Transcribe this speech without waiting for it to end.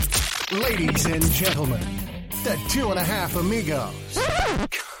Ladies and gentlemen, the 2.5 Amigos.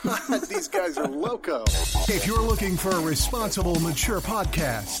 God, these guys are loco. If you're looking for a responsible, mature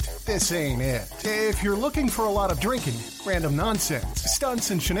podcast, this ain't it. If you're looking for a lot of drinking, random nonsense,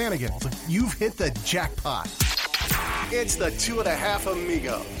 stunts, and shenanigans, you've hit the jackpot. It's the 2.5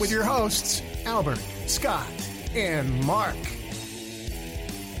 Amigos with your hosts, Albert, Scott, and Mark.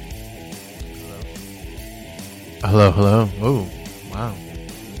 Hello, hello. Oh, wow.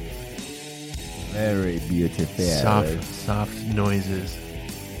 Very beautiful. Soft noises.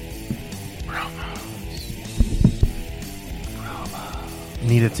 Promos.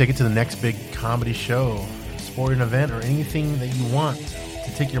 Need a ticket to the next big comedy show, sporting event, or anything that you want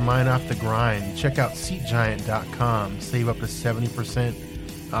to take your mind off the grind? Check out SeatGiant.com. Save up to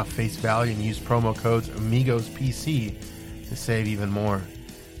 70% off face value and use promo codes AmigosPC to save even more.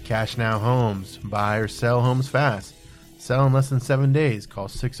 Cash Now Homes. Buy or sell homes fast. Sell in less than 7 days. Call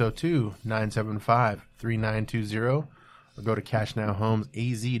 602-975-3920 or go to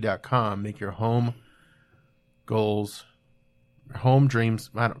cashnowhomesaz.com. Make your home goals, home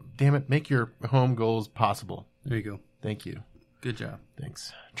dreams, make your home goals possible. There you go. Thank you. Good job.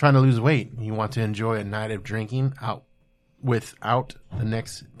 Thanks. Trying to lose weight. You want to enjoy a night of drinking out without the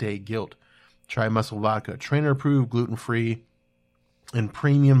next day guilt. Try Muscle Vodka. Trainer approved, gluten-free, and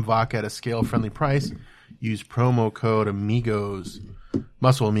premium vodka at a scale-friendly price. Use promo code AMIGOS,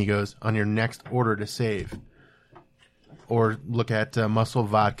 Muscle Amigos, on your next order to save. Or look at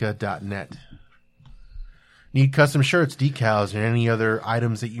musclevodka.net. Need custom shirts, decals, and any other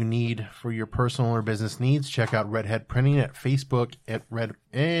items that you need for your personal or business needs? Check out Redhead Printing at Facebook at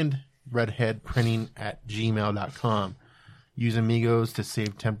redheadprinting@gmail.com. Use Amigos to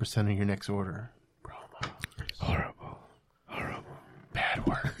save 10% on your next order. Promo. Horrible. Bad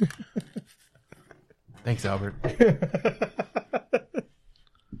work. Thanks, Albert.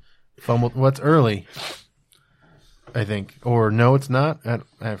 Fumbled. What's early? I think, or no, it's not.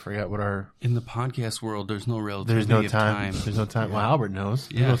 I forgot what our. In the podcast world, there's no real. There's no time. There's no time. Yeah. Well, Albert knows.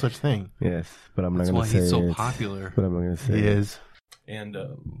 There's no such thing. Yes, but I'm not going to say. That's why he's so popular. But I'm not going to say. He is. And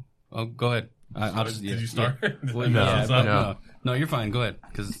oh, go ahead. I'll just. Did you start? Yeah. Well, no, you're fine. Go ahead.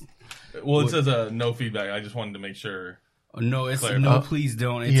 Because it says no feedback. I just wanted to make sure. No, it's please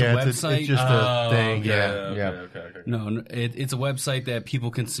don't. It's a website. It's just a thing. Okay. No, it's a website that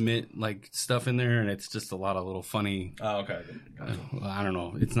people can submit like stuff in there, and it's just a lot of little funny. Oh, okay. Gotcha. I don't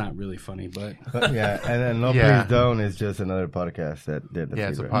know. It's not really funny, but yeah. And then please don't is just another podcast that did the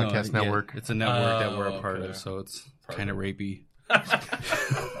it's a feedback. podcast network. Yeah, it's a network that we're a part of, so it's kind of rapey.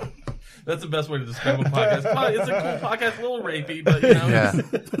 That's the best way to describe a podcast. It's a cool podcast, a little rapey, but you know. Yeah.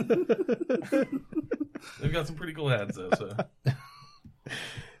 They've got some pretty cool ads, though. So.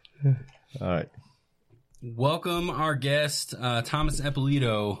 All right. Welcome our guest, Thomas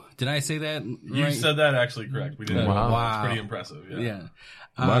Eppolito. Did I say that right? You said that actually correct. We didn't. Wow. It's pretty impressive. Yeah.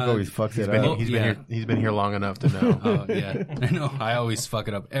 Mark always fucks it up. He's been here long enough to know. Oh, yeah. I know. I always fuck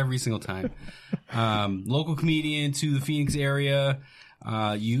it up every single time. Local comedian to the Phoenix area.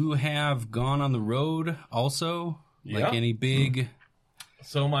 You have gone on the road also? Like any big...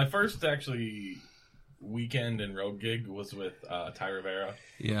 So my first actually weekend and road gig was with Ty Rivera.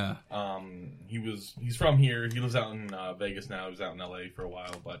 Yeah. He's from here. He lives out in Vegas now. He was out in LA for a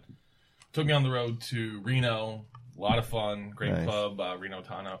while, but took me on the road to Reno. A lot of fun. Great club. Reno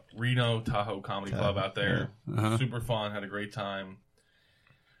Tahoe Comedy Club out there. Yeah. Uh-huh. Super fun. Had a great time.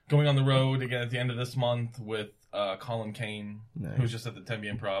 Going on the road again at the end of this month with Colin Kane, who was just at the Tempe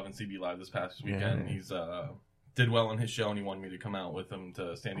Improv and CB Live this past weekend. Yeah. He's did well in his show, and he wanted me to come out with him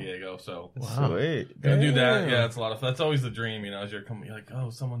to San Diego. So Sweet. Gonna do that. Yeah, it's a lot of fun. That's always the dream, you know, as you're coming, you're like, oh,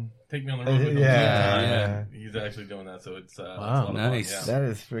 someone take me on the road with him. Yeah. He's actually doing that, so it's, wow, it's a lot of nice. fun. That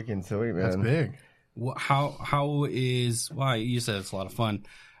is freaking sweet, man. That's big. How is... Why, you said it's a lot of fun.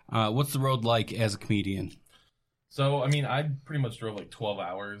 What's the road like as a comedian? So, I mean, I pretty much drove like 12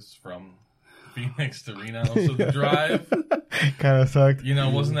 hours from Phoenix to Reno, so the drive kind of sucked. You know,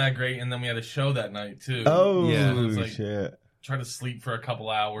 wasn't that great, and then we had a show that night, too. Oh, yeah. So it was like, shit. Try to sleep for a couple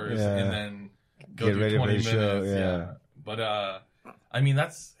hours, and then go Get do ready 20 for the minutes. show, yeah. But, I mean,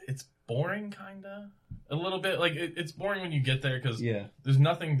 it's boring, kind of. A little bit. Like, it's boring when you get there, because there's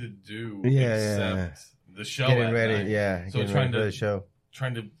nothing to do except the show Getting ready, night. yeah. So trying to the show.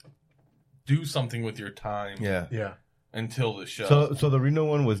 Trying to do something with your time. Yeah. Until the show. So the Reno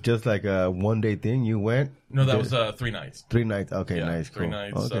one was just like a one-day thing? You went? No, that was 3 nights. 3 nights. Okay, yeah, nice. 3 cool.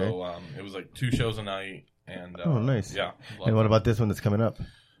 nights. Okay. So it was like 2 shows a night. And nice. Yeah. And what about this one that's coming up?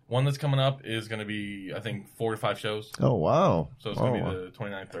 One that's coming up is going to be, I think, 4 to 5 shows. Oh, wow. So it's going to be the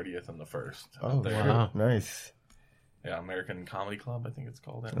 29th, 30th, and the 1st. Oh, there. wow. Nice. Yeah, American Comedy Club, I think it's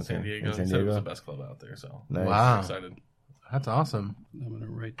called, in San Diego. In San He said it was Diego? the best club out there, so Nice. Wow. I'm excited. That's awesome. I'm going to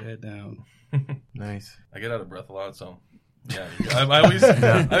write that down. Nice. I get out of breath a lot, so yeah. I always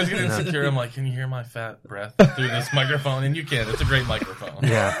get insecure. I'm like, can you hear my fat breath through this microphone? And you can. It's a great microphone.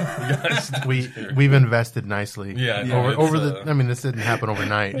 Yeah. You guys don't hear. We've invested nicely. Yeah, no, it's, over the. I mean, this didn't happen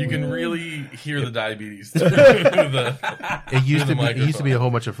overnight. You can really hear the diabetes through the. It used to be microphone. a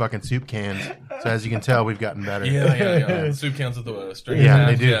whole bunch of fucking soup cans. So as you can tell, we've gotten better. Yeah. Soup cans with the string. Yeah,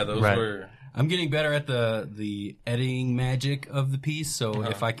 tabs. they do. Yeah, those Right. were. I'm getting better at the editing magic of the piece, so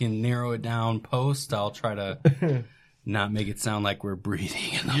if I can narrow it down post, I'll try to not make it sound like we're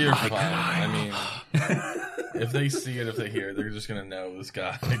breathing in the You're mic. fine. I mean, if they see it, if they hear it, they're just gonna know this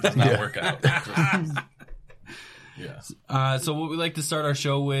guy does not work out. Yeah. So what we like to start our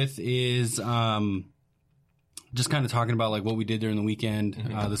show with is just kind of talking about like what we did during the weekend.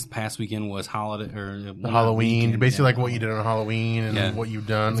 This past weekend was Halloween, basically like what you did on Halloween and what you've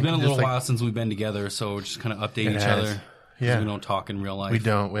done. It's been a Just little like- while since we've been together, so we're just kind of updating It each has. other. Yeah. We don't talk in real life. We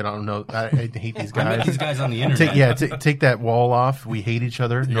don't know. I hate these I met guys. these guys on the internet. Take that wall off. We hate each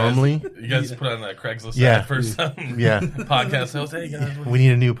other normally. You guys put on that Craigslist Yeah. ad for some Yeah. podcast host. Hey guys, We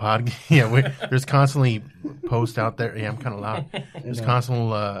need a new pod. Yeah, there's constantly posts out there. Yeah, I'm kind of loud. There's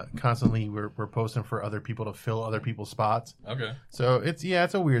constantly we're posting for other people to fill other people's spots. okay. So it's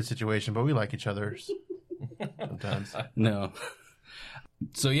a weird situation, but we like each other sometimes. No.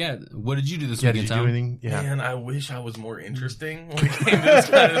 So yeah, what did you do this Yeah, weekend, did you do Tom? anything? Yeah. Man, I wish I was more interesting when it came to this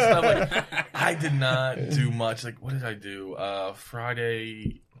kind of stuff. Like, I did not do much. Like, what did I do?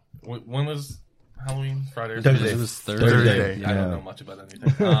 Friday. When was Halloween? Friday or Thursday. It was Thursday. Thursday. I don't know much about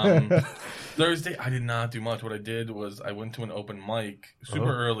anything. Thursday, I did not do much. What I did was I went to an open mic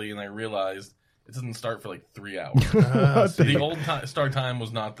super early, and I realized it doesn't start for like 3 hours. So the old start time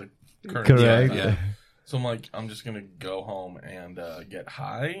was not the current. Correct. Yeah. So I'm like, I'm just gonna go home and get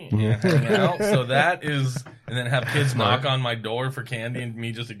high and hang out. So that is, and then have kids knock on my door for candy and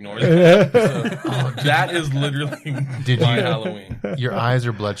me just ignore them. So, that is literally my Halloween. Your eyes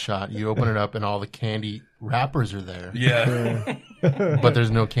are bloodshot. You open it up, and all the candy wrappers are there. Yeah, But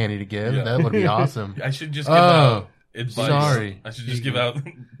there's no candy to give. Yeah. That would be awesome. I should just give out advice. sorry. I should just give out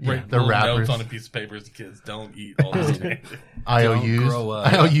the little wrappers. notes on a piece of paper to kids. Don't eat all this candy.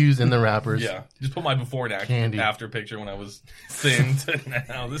 IOUs in the wrappers. Yeah, just put my before and Candy. after picture when I was thin to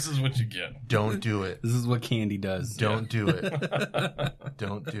now. This is what you get. Don't do it. This is what candy does. Don't do it.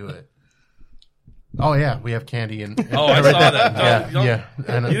 Don't do it. Oh yeah, we have candy and Oh, I saw that. Don't- yeah.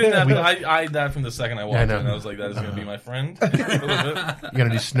 And, You didn't have we- to. I eyed that from the second I walked I in. know. I was like, that is going to be my friend. A little bit. You're gonna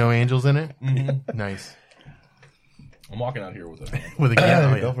do snow angels in it. Nice. I'm walking out here with it. With a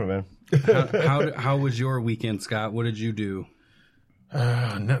can. Go for it, man. How was your weekend, Scott? What did you do?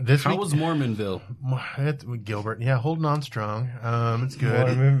 This How week, was Mormonville? Gilbert? Yeah, holding on strong. It's good.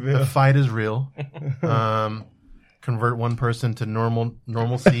 Mormonville. The fight is real. Convert one person to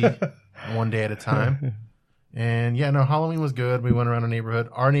normalcy one day at a time. And yeah, no, Halloween was good. We went around the neighborhood.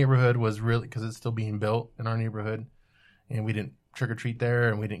 Our neighborhood was really, because it's still being built in our neighborhood, and we didn't trick or treat there,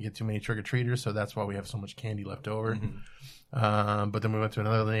 and we didn't get too many trick or treaters, so that's why we have so much candy left over. But then we went to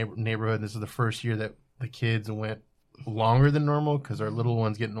another neighborhood. This is the first year that the kids went longer than normal because our little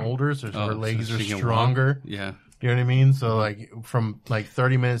one's getting older, so our legs so are she can stronger. walk. Yeah. You know what I mean? So like from like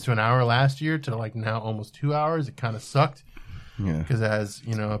 30 minutes to an hour last year to like now almost 2 hours, it kind of sucked. Yeah. Because as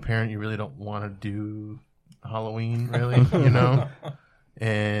you know, a parent, you really don't want to do Halloween, really, you know.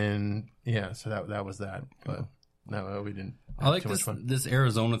 And yeah, so that was that. But no, we didn't. I like too much fun. this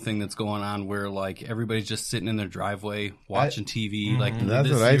Arizona thing that's going on where like everybody's just sitting in their driveway watching TV. Like That's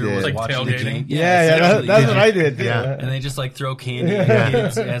this what I year did. was Like watching the tailgating? game. Yeah, essentially. that's what I did. Yeah. Yeah. And they just like throw candy at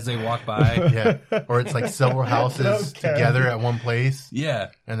kids as they walk by. Yeah, or it's like several houses Okay. together at one place, Yeah.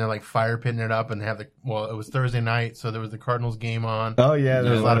 and they're like fire pitting it up, and they have it was Thursday night, so there was the Cardinals game on. Oh yeah,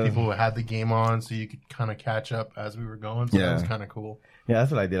 There was a lot of people who had the game on, so you could kind of catch up as we were going. So that Yeah. was kind of cool. Yeah,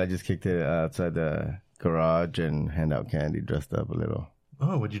 that's what I did. I just kicked it outside the garage and hand out candy, dressed up a little.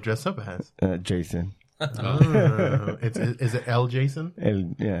 Oh, what'd you dress up as? Jason. Oh, is it L. Jason?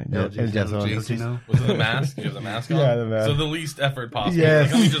 El Jason. Jason. Jason, no? Was it the mask? Did you have the mask on? Yeah, the mask. So the least effort possible. Yes.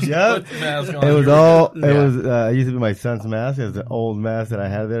 Like, let me just Yeah. put the mask on. It was Here we all. go. It was. It used to be my son's mask. It was the old mask that I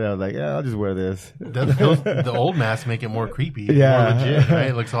had there. I was like, yeah, I'll just wear this. The old masks make it more creepy, Yeah. more legit, right?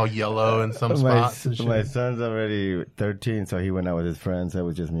 It looks all yellow in some My, spots. And shit. my son's already 13, so he went out with his friends. So it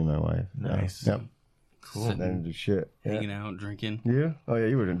was just me and my wife. Nice. Yep. Cool. sitting, Then do shit. Yeah. hanging out, drinking. Yeah. Oh yeah,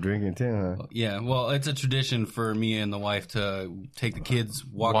 you were drinking too, huh? Yeah, well, it's a tradition for me and the wife to take the kids,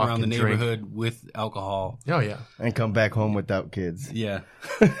 walk around the and drink. neighborhood with alcohol. Oh yeah. And come back home without kids. Yeah.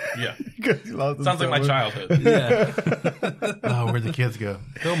 Yeah. Because you lost them Sounds like my somewhere. childhood. Yeah. Oh, where'd the kids go?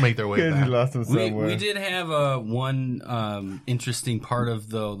 They'll make their way Because you back. lost them somewhere. We did have one interesting part of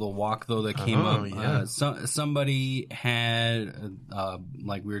the walk though that came Oh, up. yeah. Somebody had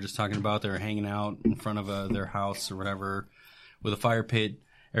like we were just talking about, they were hanging out in front of their house or whatever with a fire pit.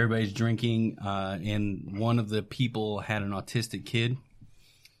 Everybody's drinking, and one of the people had an autistic kid,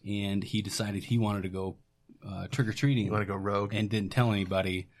 and he decided he wanted to go trick or treating. You want to go rogue? And didn't tell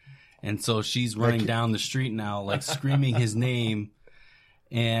anybody. And so she's running down the street now, like screaming his name.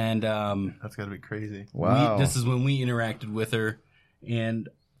 And That's got to be crazy. Wow. this is when we interacted with her. And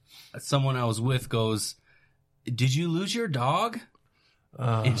someone I was with goes, "Did you lose your dog?"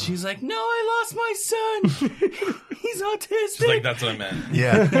 And she's like, "No, I lost my son. He's autistic." She's like, that's what I meant.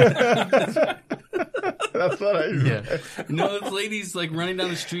 Yeah. That's what I. Yeah. No, this lady's like running down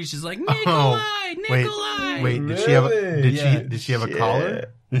the street. She's like, "Nikolai, Nikolai." Wait, did she have a Really? did she have a collar?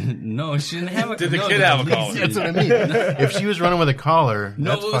 No, she didn't have a. Did the no, kid have a collar? That's what I mean. If she was running with a collar,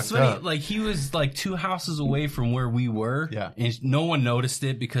 No, that's it was fucked funny. up. Like he was like 2 houses away from where we were. Yeah. And no one noticed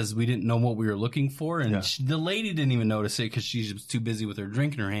it because we didn't know what we were looking for, and Yeah. the lady didn't even notice it because she was too busy with her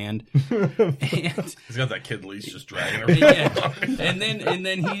drink in her hand. And He's got that kid leash just dragging her. yeah, and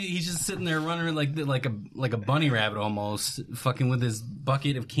then he's just sitting there running like a bunny rabbit almost, fucking with his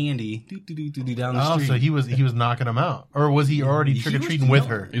bucket of candy down the Oh, street. so he was knocking him out, or was he already He trick or was- treating with no.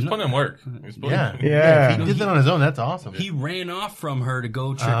 her? He's putting in work. He's putting Yeah, Yeah. If he did that on his own, that's awesome. He ran off from her to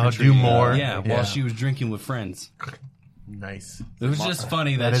go trick Oh, or do treat. more. Yeah, Yeah. while she was drinking with friends. Nice. It was just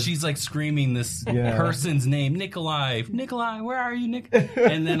funny that is- she's like screaming this Yeah. person's name, Nikolai, where are you, Nick?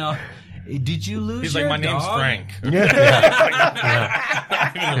 And then, did you lose He's your like, my name's dog? Frank. Yeah.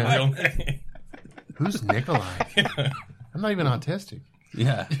 Not even a real name. Who's Nikolai? I'm not even autistic.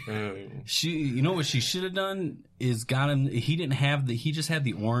 Yeah. You know what she should have done is got him. He didn't have he just had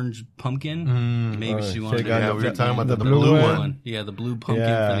the orange pumpkin. Maybe she wanted should've to gotten Yeah, we were the- talking about the the blue blue one. one, Yeah, the blue pumpkin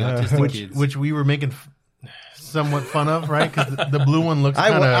Yeah. for the autistic which kids. which we were making somewhat fun of, right? Because the blue one looks I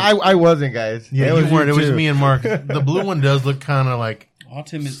kind of. wasn't, guys. Yeah, It you weren't. It was too. me and Mark. The blue one does look kind of like slow,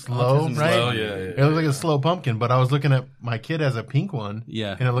 autism is right? slow, slow. yeah. It looks like a slow pumpkin, but I was looking at my kid has a pink one.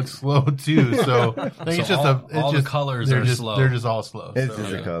 Yeah. And it looks slow too. So I think it's So just all- it's all the just, colors they're are just, slow. They're just all slow. It's So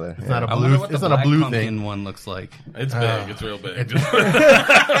just a color. it's not a I blue. wonder what It's the not a black blue pumpkin thing. one looks like. It's big. It's real big. It's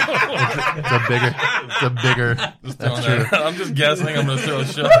a bigger. It's a bigger. Just That's throwing true. that- I'm just guessing. I'm going to throw a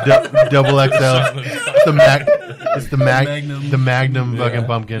shot. Double XL. It's the mag. It's the Magnum. The Magnum fucking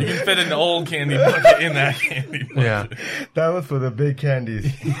pumpkin. You can fit an old candy bucket in that candy bucket. Yeah, That was for the big candies.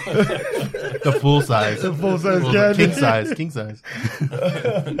 the full size. The full-size candy. King size. King size.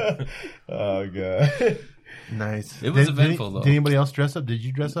 Oh god. Nice. It was Did- eventful, did, though. Did anybody else dress up? Did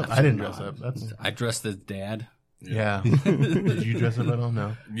you dress up? I didn't dress up. That's I dressed as dad. yeah. Did you dress up at all?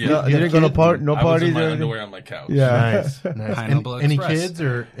 No. Yeah. No, you didn't go to no I was parties in my or anything? underwear on my couch. Yeah. Nice. Nice. Pineapple Any Express. kids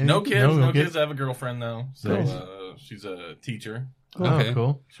or any, No kids. No kids. I have a girlfriend now. So Nice. she's a teacher. Oh, Okay.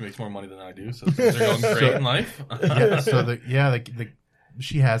 cool. She makes more money than I do. So things are going great in life. Yeah. So the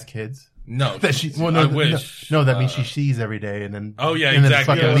she has kids. No. That she. Well, I no, wish. No, that means she sees every day and then. Oh, yeah, and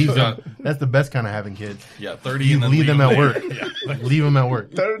exactly. Then fucking Yeah, leaves she's them. got- That's the best kind of having kids. Yeah, 30 You and then leave them at work. Yeah. Leave them at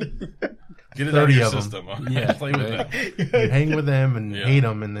work. 30. Get it 30 out of your of 'em. system. Yeah. Play with Right. that. You hang with them and Yeah. hate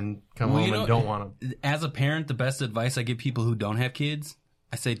them, and then come Well, home you know, and don't want them. As a parent, the best advice I give people who don't have kids,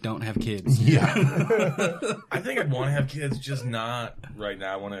 I say don't have kids. Yeah. I think I'd want to have kids, just not right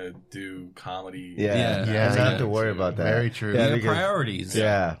now. I want to do comedy. Yeah. Yeah. You Yeah. don't have to worry about that. Very true. We Yeah, have because- priorities.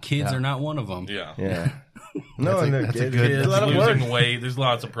 Yeah. Kids Yeah. are not one of them. Yeah. Yeah. No, That's a- no, that's a it's, good- it's a lot of losing work. weight. There's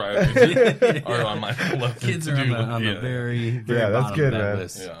lots of priorities are on my list. Kids to are do. on the Yeah. very, very Yeah, that's bottom good, of that man.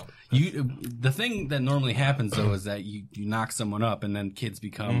 list. Yeah. The thing that normally happens though is that you knock someone up and then kids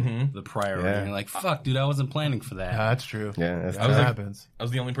become the priority. Yeah. And you're like, fuck, dude, I wasn't planning for that. That's true. Yeah, that's That was like- happens. I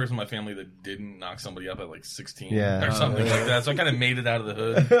was the only person in my family that didn't knock somebody up at like 16 Yeah. or something like that. So I kind of made it out of the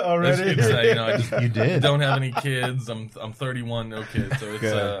hood. Already? As you'd say, you know, I just You did. don't have any kids. I'm 31, no kids. So it's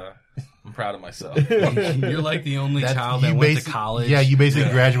Good. I'm proud of myself. You're like the only child that went to college. Yeah, you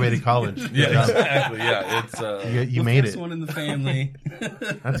basically graduated college. Yeah, Good job. exactly. Yeah, it's You the made first it. one in the family.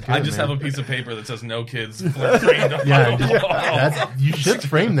 That's good. I just man. have a piece of paper that says no kids framed on Yeah, the just, wall. you should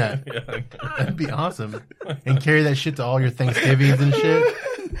frame that. Yeah. That'd be awesome. And carry that shit to all your Thanksgivings and shit,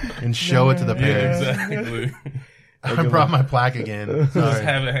 and show it to the Yeah, parents. exactly. I brought my plaque again. Just Sorry.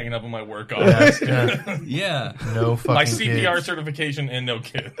 have it hanging up in my work office. Yeah. No fucking My CPR kids. certification and no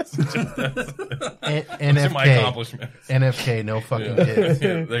kids. Those are my NFK. accomplishments. NFK, no fucking kids.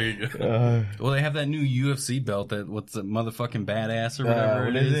 Yeah, there you go. Well, they have that new UFC belt that what's the motherfucking badass or whatever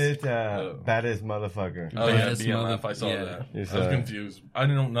What it is is. it? Baddest motherfucker. Oh yeah, Baddest BMF. I saw yeah. that. You I saw was it. confused. I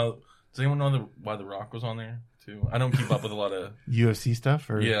didn't know. Does anyone know why The Rock was on there too? I don't keep up with a lot of. UFC stuff?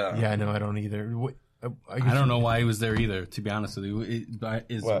 Or Yeah. Yeah, no, I don't either. I don't know why he was there either. To be honest with you,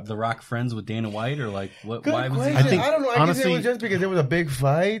 is What? The Rock friends with Dana White or like what? Good Why was question. he? I think- I don't know. I guess honestly- it was just because it was a big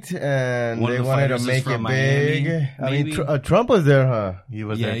fight and One of they the wanted to fighters is make it from big. Miami, I mean, maybe? Trump was there, huh? He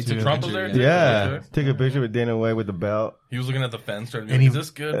was Yeah, there he too. took Trump was there. picture, too? Yeah. Took a picture with Dana White with the belt. He was looking at the fence, trying to be And like, he- "Is this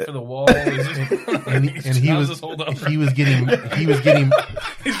good for the wall?" Is this... And he How's was this hold up? he was getting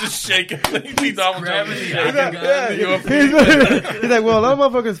He's just shaking. He sees Donald Trump Gravity. shaking. Yeah. The UFC. He's like, well, a lot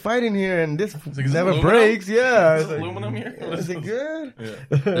of motherfuckers fighting here and this like, is never it aluminum? breaks. Yeah. Is It's it like, aluminum here? What is it good?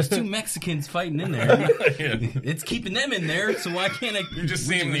 There's two Mexicans fighting in there. Yeah. It's keeping them in there, so why can't I? You just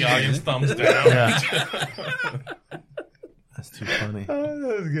see him in the audience, thumbs down. Yeah. That's too funny. Oh,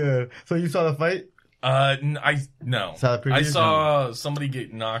 that was good. So you saw the fight? No. Saw the preview? I saw somebody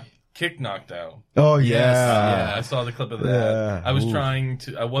get knocked out. Oh, Yeah, I saw the clip of that. Yeah. I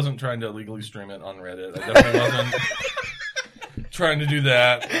wasn't trying to illegally stream it on Reddit. I definitely wasn't trying to do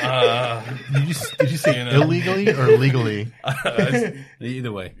that. Did you say illegally or legally?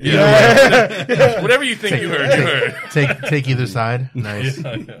 Either way. Yeah. Whatever you think you heard. Take either side. Nice.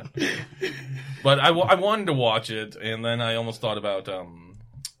 Yeah. But I wanted to watch it, and then I almost thought about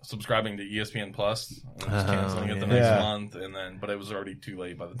subscribing to ESPN Plus and just canceling it the next Yeah. month, but it was already too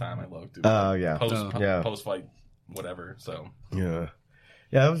late by the time I looked. It Oh, was yeah. Yeah. post fight, whatever. So Yeah.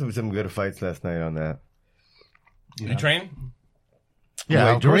 Yeah, there was some good fights last night on that. you train? Yeah,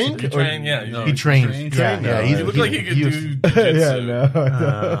 Wait, of course drink? he did. Or- Yeah. No, He trains. trains? Yeah, Train? yeah. No, He's, You look like you could do yeah, jiu-jitsu. no.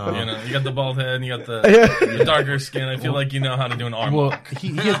 You know, you got the bald head, and you got the darker skin. I feel like you know how to do an arm Well, lock.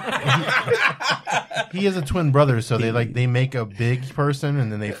 he has a twin brother, so they make a big person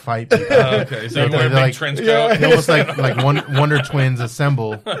and then they fight people. Okay, so you wear a big like, trench coat. They almost like Wonder Twins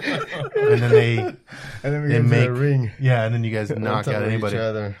assemble, and then And then we they get to make the ring. Yeah, and then you guys On knock top out of anybody. Each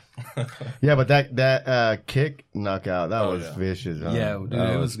other. Yeah, but that kick knockout, that was yeah. vicious. Huh? Yeah, dude,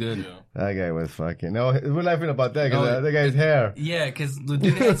 That it was good. That guy was fucking. No, we're laughing about that because No, that guy's hair. Yeah, because the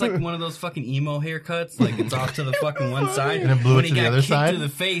dude has like one of those fucking emo haircuts, like it's off to the fucking one side. And it blew when it he to the got other kicked side? to the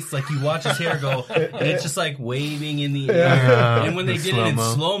face, like you watch his hair go, and it's just like waving in the air. Yeah. And when they The did it in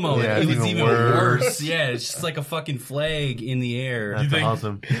slow-mo. slow-mo, Yeah, it it's was even even worse. worse. Yeah, it's just like a fucking flag in the air. That's think-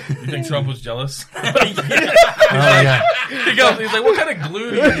 awesome. You think Trump was jealous? Oh yeah, He goes, he's like, "What kind of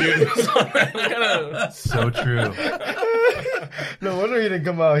glue do you use?" What kind of... so true. No wonder he didn't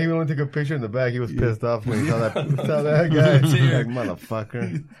come out. He only took a picture in the back. He was pissed off when he saw that guy. He's like,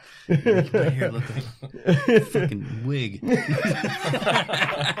 motherfucker. My hair looked like a fucking wig.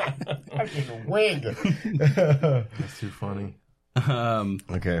 Wig. That's too funny.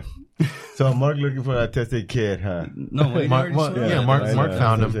 Okay. So Mark looking for that tested kid, huh? No, wait, Mark, Mark, yeah, Mark I know,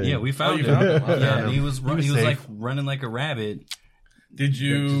 found that's him. what I'm Yeah, we found you him. found him? Okay. Yeah, he was was like safe. running like a rabbit. Did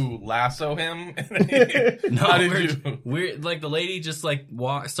you lasso him? No, How did you? we're like the lady just like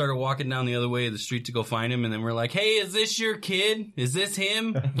started walking down the other way of the street to go find him, and then we're like, "Hey, is this your kid? Is this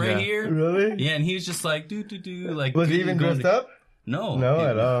him right Yeah. here?" Really? Yeah, and he was just like, "Do do do," like. Was he even going dressed up? No, No,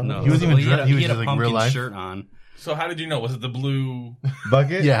 at all. No, He wasn't even Well, dressed- he was had a just like pumpkin real life. shirt on. So how did you know? Was it the blue?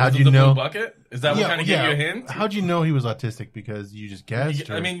 Bucket? Yeah, how'd Was it you the know? blue bucket? Is that what kind of gave you a hint? How'd you know he was autistic? Because you just guessed?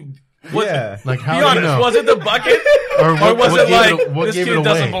 Or, I mean, was Yeah. like be how do you honest. know? Was it the bucket, or or was it gave like what this gave kid it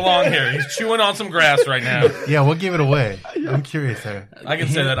doesn't away? belong here? He's chewing on some grass right now. Yeah, what gave it away? I'm curious there. I can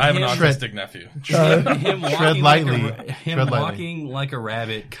say that I have an Shred. autistic nephew. Him walking Tread lightly. Like him Tread lightly. walking like a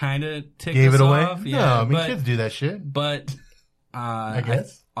rabbit kind of ticked Gave us it away? off. Yeah, No, I mean but, kids do that shit. but I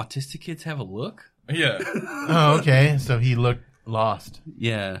guess. autistic kids have a look. Yeah, Oh, okay. So he looked lost.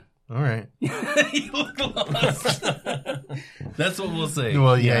 Yeah. All right. He looked lost. That's what we'll say.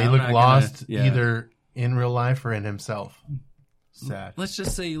 Well, yeah, he I'm looked not lost gonna- yeah. either in real life or in himself. Sad. Let's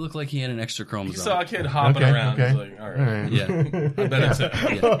just say he looked like he had an extra you chromosome. saw a kid hopping Okay, around. okay. He's like, all right, All right. Yeah. I bet it's it.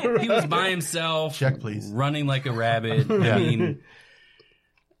 Yeah. He was by himself. Check, please. Running like a rabbit. Yeah. I mean,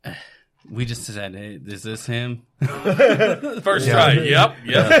 we just said, "Hey, is this him?" First Yeah. try. Yep.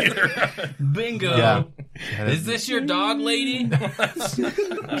 Yep. Bingo. Yeah. Is this your dog, lady?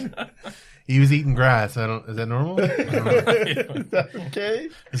 He was eating grass. Is that normal? I don't know. Okay.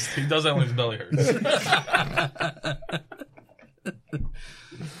 He does that when his belly hurts.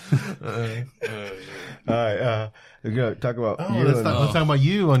 All right. We're gonna talk about you. Let's talk about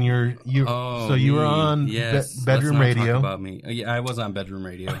you on your. So you were on Bedroom Radio. Talk about me. Yeah, I was on Bedroom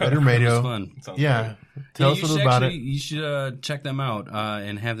Radio. Bedroom Radio. It was fun. Yeah. Tell us a little about it. You should check them out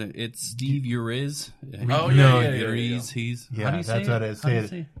and have them. It's Steve Uriz. Uriz. He's. Yeah, how do you that's say what it? I say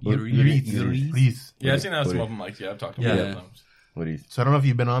it. Uriz. Yeah, I've seen that some open mics. Yeah, I've talked about it. So I don't know if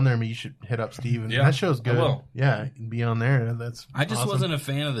you've been on there, but you should hit up Steve. Yeah, that show's good. I will. Yeah, be on there. That's. I just awesome. wasn't a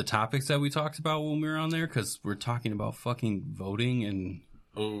fan of the topics that we talked about when we were on there because we're talking about fucking voting and.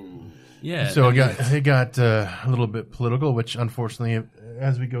 Oh. Yeah. So it got a little bit political, which unfortunately,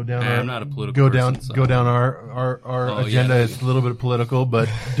 as we go down, I'm not a political person, so. Go down our agenda. Yeah. It's a little bit political, but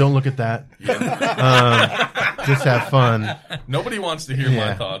don't look at that. Just have fun. Nobody wants to hear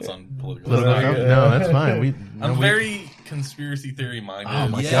my thoughts on political No, that's fine. I'm very conspiracy theory minded. Oh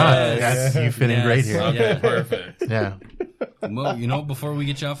my Yes. god, that's you fit in great here. Okay, perfect. Yeah. Well, before we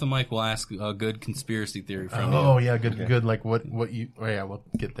get you off the mic, we'll ask a good conspiracy theory from you. Oh yeah, good. Like what you? Oh yeah, we'll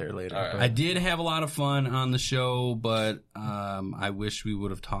get there later. All right. I did have a lot of fun on the show, but I wish we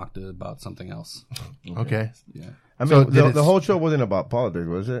would have talked about something else. Okay. Yeah. I mean, So the whole show wasn't about politics,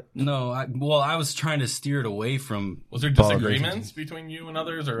 was it? No, I was trying to steer it away from. Was there disagreements between you and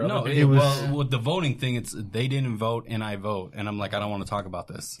others, or No, other it people? was with the voting thing. It's they didn't vote and I vote, and I'm like, I don't want to talk about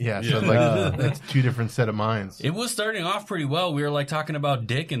this. Yeah. So like that's two different set of minds. It was starting off pretty well. We were like talking about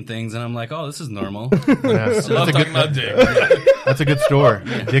dick and things, and I'm like, oh, this is normal. Yeah, Love talking about dick. that's a good store.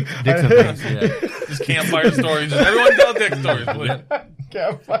 Dicks and things. Yeah. Just campfire stories. Just everyone tell dick stories, please.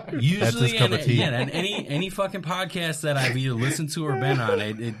 Usually, his cup of tea. and any fucking podcast that I've either listened to or been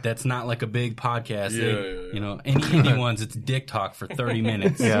on, that's not like a big podcast. Yeah. You know, any indie ones, it's dick talk for 30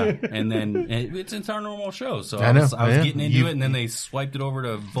 minutes. Yeah. And then it's our normal show. So I know. I was Yeah. getting into You- it, and then they swiped it over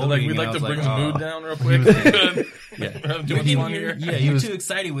to So, voting. like, we'd and like I to was bring like, the oh. mood down real quick. Good. Yeah. Doing He- fun here. Yeah, you're too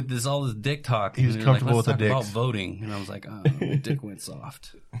excited with all this dick talk. He was And they're comfortable like, with the Let's talk dicks. about voting, and I was like, oh, dick went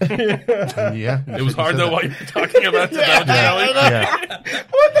soft. Yeah. It was hard though while you were talking about it. Yeah.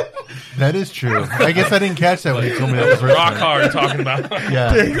 That is true. I guess I didn't catch that when you told me that was Rock hard talking about.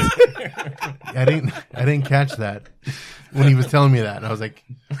 Yeah. I didn't catch that when he was telling me that. And I was like,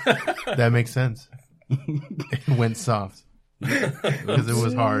 that makes sense. It went soft. Because it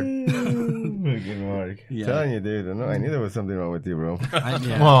was hard. Fucking Mark. Yeah. Telling you, dude. No, I knew there was something wrong with you, bro.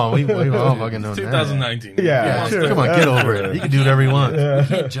 Yeah. Well, we've all fucking known that. 2019. Yeah. Yeah, come on, get over it. He can do whatever he wants.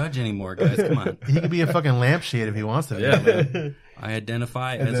 You can't judge anymore, guys. Come on. He could be a fucking lampshade if he wants to be. Yeah. I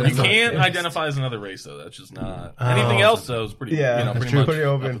identify as You a can't identify as another race though. That's just not. Anything else though is pretty. Yeah, you know, that's pretty true. much Pretty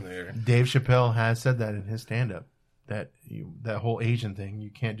open. up in the air. Dave Chappelle has said that in his stand-up. That whole Asian thing. You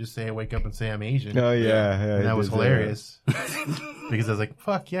can't just say, I wake up and say I'm Asian. Oh, yeah. And that was hilarious. Because I was like,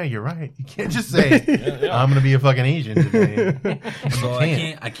 fuck, yeah, you're right. You can't just say, I'm going to be a fucking Asian today. So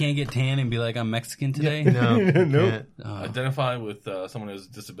I can't get tan and be like I'm Mexican today. No. you Nope. can't. Identify with someone who has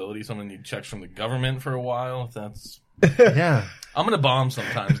a disability. Someone need checks from the government for a while. If that's, Yeah. I'm gonna bomb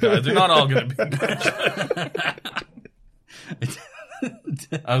sometimes, guys. They're not all gonna be good.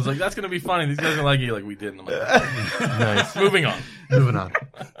 I was like, that's gonna be funny. These guys are like you, like we did. And I'm like, Nice. moving on. Moving on.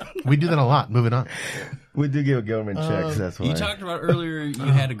 We do that a lot. Moving on. We do give government checks, that's why. You talked about earlier you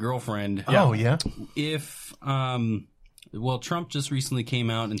had a girlfriend. Oh, yeah? If well, Trump just recently came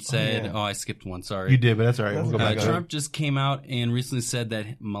out and said, I skipped one. Sorry. You did, but that's all right. We'll go back. Trump just came out and recently said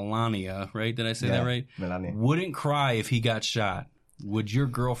that Melania, right? Did I say that right? Melania. Wouldn't cry if he got shot. Would your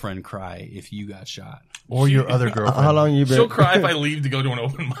girlfriend cry if you got shot? Or your other girlfriend. How long you been? She'll cry if I leave to go to an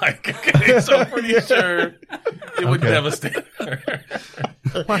open mic. Okay, so I'm pretty sure it would devastate her.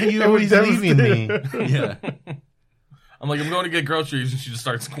 Why are you always leaving me? Yeah. I'm like, I'm going to get groceries, and she just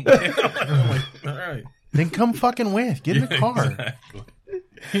starts complaining. I'm like, all right. Then come fucking with. Get in the car.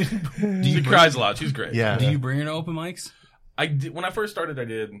 Exactly. She cries a lot. She's great. Yeah. Do you bring her to open mics? I did, when I first started, I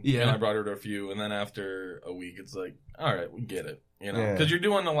did. Yeah. And I brought her to a few, and then after a week, it's like, all right, we get it. You know, Yeah. because you're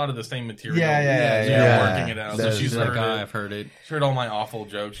doing a lot of the same material. Yeah. You're working it out. So That's she's She's like, heard it. I've heard it. She's heard all my awful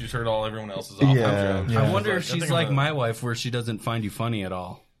jokes. She's heard all everyone else's awful jokes. Yeah. I wonder if I think she's I'm like gonna- my wife, where she doesn't find you funny at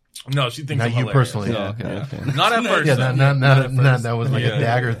all. No, she thinks Not I'm you hilarious. personally. Oh, okay. Not at first. Yeah, though. not that was like Yeah. a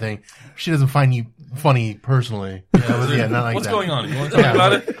dagger thing. She doesn't find you funny personally. That was, not like What's that. going on? You want to talk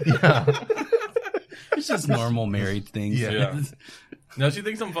about it? Yeah. It's just normal married things. Yeah. No, she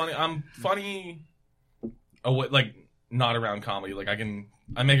thinks I'm funny. I'm funny, like not around comedy. Like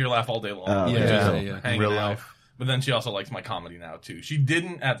I make her laugh all day long. Oh, Like, yeah. just hanging Real out. life. But then she also likes my comedy now too. She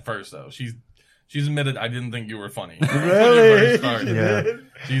didn't at first though. She's admitted I didn't think you were funny. When you Really? first started. Yeah.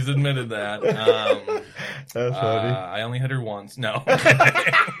 She's admitted that. That's funny. I only hit her once. No.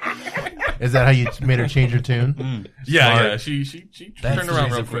 Is that how you made her change her tune? Yeah. She That's turned the around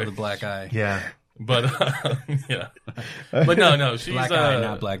reason real for quick. the black eye. Yeah. But yeah, but no, she's Black guy,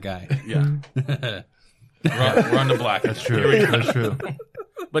 not black guy. Yeah, we're on the black. That's true. That's true.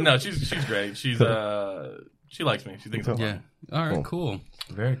 But no, she's great. She likes me. She thinks I'm Yeah. All right. Cool.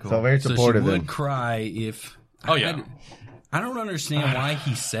 Very cool. So very So she supportive. would then. cry if. Oh, yeah. I don't understand why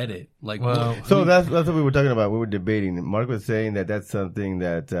he said it. Like, Well, what- So that's what we were talking about. We were debating. Mark was saying that that's something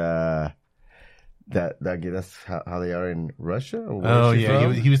that that's how they are in Russia. Or where Oh is she yeah,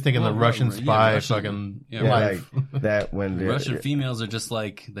 from? he was thinking Well, the Russian yeah, spy Russian- fucking yeah, Yeah, life. like that when they're Russian females are just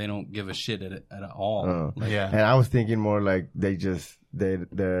like they don't give a shit at all. Oh. Like, Yeah. And I was thinking more like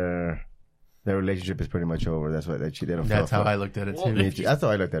their relationship is pretty much over. That's why they don't. That's feel how I looked at it Well, too. if That's how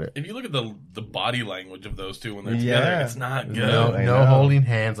I looked at it. If you look at the body language of those two when they're Yeah. together, it's not good. No, I no know. holding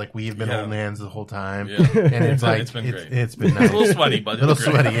hands like we have been Yeah. holding hands the whole time. Yeah. And it's like It's been great. it's been It's nice. a little sweaty, but A little it's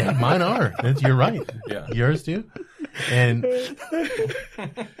great. sweaty. Yeah, mine are. You're right. Yeah. Yours too.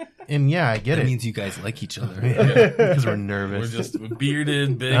 And yeah, I get that it. means you guys like each other. Because we're We're nervous. just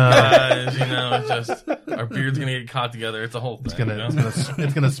bearded, big guys. It's just our beards gonna get caught together. It's a whole thing.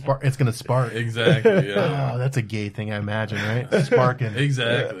 it's gonna spark. It's gonna spark. Exactly. Yeah. Oh, that's a gay thing, I imagine, right? Sparking.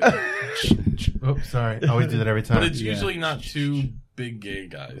 Exactly. Oops, sorry. I always do that every time. But it's usually not two big gay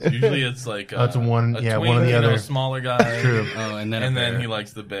guys. Usually it's like Oh, it's one- a yeah, twink, one or the other. smaller guy. True. Oh, and then And a then bear. he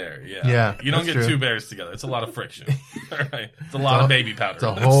likes the bear. Yeah. Yeah, You don't that's get true. two bears together. It's a lot of friction. All right. It's a lot of baby powder. It's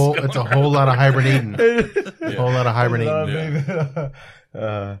a whole lot of hibernating. A whole lot of hibernating.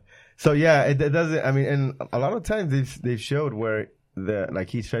 So yeah, it doesn't. I mean, and a lot of times they've showed where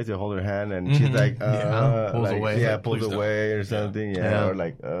he tries to hold her hand and she's like, pulls like, away. yeah, Like, pulls please don't. away or something, Yeah. or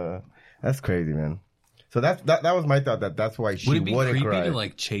like, that's crazy, man. So that was my thought. That's why she Would it be wouldn't creepy cry. to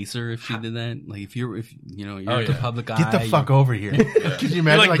like chase her if she did that? Like if you're Oh, the yeah. public eye, Get the fuck over here. Could you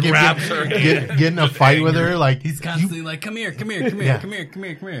imagine like, like grabs her hand. getting a fight with her? Like He's constantly like, come here, come here, come here, Yeah. come here, come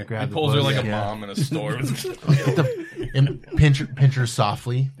here, come here. grab He the pulls her butt, like a yeah. mom in a store. And pinch her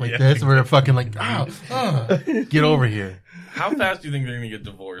softly like Yeah. this. Where they're fucking like, get over here. How fast do you think they're gonna get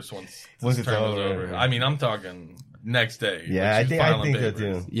divorced once Once this it's term is over. over? I mean, I'm talking next day. Yeah, Like, I she's think filing so papers.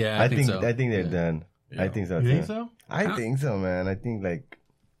 too. Yeah, I think so. I think they're done. Yeah. I think so. You too. think so? I think so, man. I think like.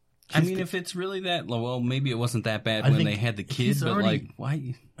 I mean, if it's really that, well, maybe it wasn't that bad I when think they had the he's kids, but already- like,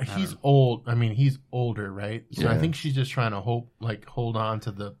 why? He's old. I mean, he's older, right? So I Yeah. think she's just trying to hold on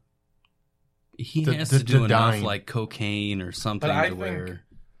to the. He The- has the- to do the enough dying. like cocaine or something But I to think- where.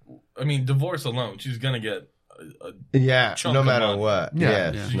 I mean, divorce alone, she's gonna get a Yeah, chunk no of matter money. what. Yeah.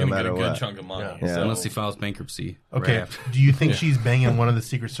 Yes, Yeah. she's no gonna matter get a good what. chunk of money. Yeah. Yeah. Unless he files bankruptcy. Okay. right after. Do you think she's banging one of the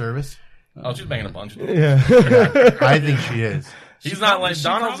Secret Service? Oh, she's banging a bunch of them. Yeah. I think she is. He's not probably- like she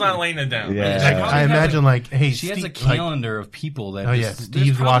Donald's probably- not laying it down. Yeah. She Like, probably I has imagine, like, hey, She has a Steve, like, calendar of people that. Oh, yeah, there's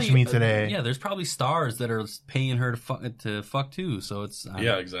Steve's probably- watching me today. Yeah, there's probably stars that are paying her to fuck too. So it's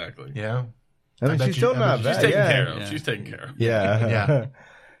Yeah, exactly. yeah. I mean, bet she's you- still I bet not you- bad. She's taken yeah. care of. Yeah. She's taken care of. Yeah. Yeah.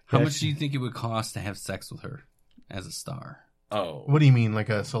 How much do you think it would cost to have sex with her as a star? Oh, What do you mean, like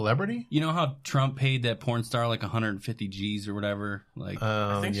a celebrity? You know how Trump paid that porn star like 150 G's or whatever? Like,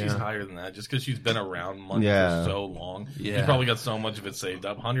 I think she's yeah. higher than that, just because she's been around money Yeah. for so long. Yeah. She's probably got so much of it saved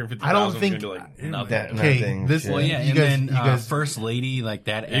up. 150,000 I don't think is gonna be like nothing. that- Okay, Nothing, this. shit. well, yeah, you and guys, then you guys, first lady, like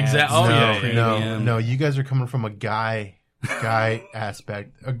that. Exact- adds oh, no, yeah, premium. no. You guys are coming from a guy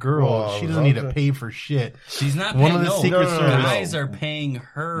aspect. A girl, Well, she doesn't need to okay. pay for shit. She's not One paying, of the no, Secret Service- guys are paying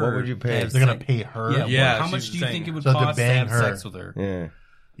her. What would you pay? to have They're gonna sex. pay her. Yeah, Yeah, how much she's do you saying- think it would So to cost to bang have her. sex with her? Yeah.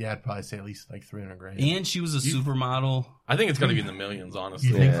 Yeah, I'd probably say at least like $300,000. And she was a supermodel. I think it's going to be in the millions, honestly.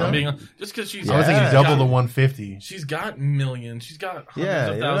 You think so? I'm being, just because she's. I was thinking Yeah. double the 150. She's got millions. She's got hundreds Yeah,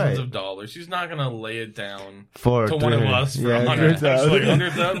 of you're thousands right. of dollars. She's not going to lay it down For to one of 300. us for Yeah, 100. 300,000. Actually,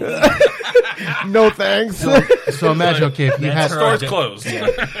 100,000. No thanks. So imagine, okay, if you had Store's closed.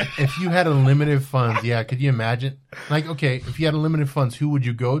 if you had unlimited funds, yeah, could you imagine? Like, okay, if you had unlimited funds, who would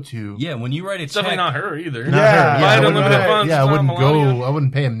you go to? Yeah, when you write a It's check, definitely not her either. Not Yeah, her. yeah, I I wouldn't, wouldn't go- funds, yeah, I it's wouldn't not go. Melania. I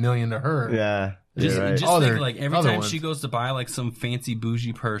wouldn't pay $1 million to her. Yeah. just, You're right. just Other- think like every other time ones. she goes to buy like some fancy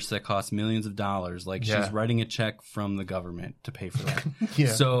bougie purse that costs millions of dollars, like Yeah. she's writing a check from the government to pay for that. Yeah,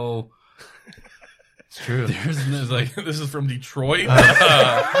 So it's true. There's like, this is from Detroit. They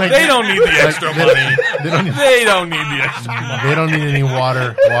don't need the extra money. They don't need, They don't need the extra money. they don't need any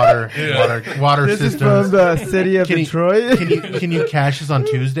water This is systems. from the city of Can you- Detroit. Can you cash this on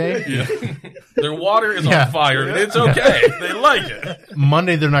Tuesday? Yeah. Their water is Yeah. on fire. And it's okay. They like it.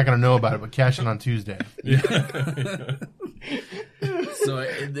 Monday they're not going to know about it, but cash it on Tuesday. so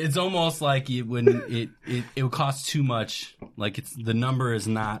it's almost like it would cost too much. Like it's the number is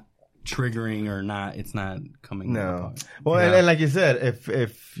not triggering or not. It's not coming. No. apart. Well, Yeah. and like you said,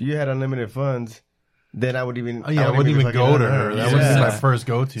 if you had unlimited funds, then I would even. I wouldn't even go to her. That was my first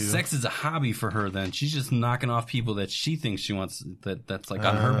go-to. Sex is a hobby for her. Then she's just knocking off people that she thinks she wants. That's like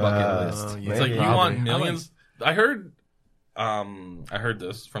on her bucket list. It's like you want millions. I heard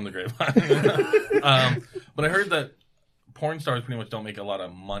this from the grapevine, but I heard that porn stars pretty much don't make a lot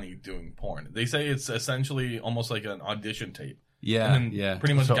of money doing porn. They say it's essentially almost like an audition tape. Yeah, and then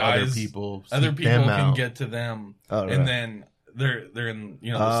pretty much guys, other people can get to them, and then they're in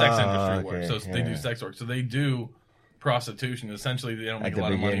the sex industry work. So they do sex work. So they do prostitution. Essentially, they don't make a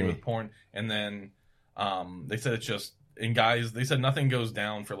lot of money with porn. And then they said it's just guys. They said nothing goes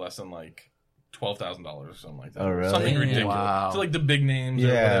down for less than like $12,000 or something like that. Oh, really? Something ridiculous. Wow. So like the big names or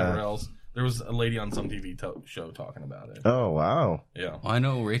whatever else. There was a lady on some TV show talking about it. Oh, wow. Yeah. Well, I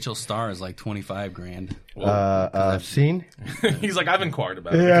know Rachel Starr is like $25,000. Seen? He's like, I've inquired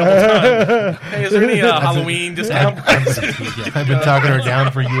about it a couple times. Hey, is there any Halloween discount price? I've been talking her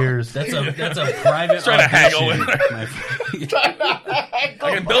down for years. That's a private. Trying to haggle with her.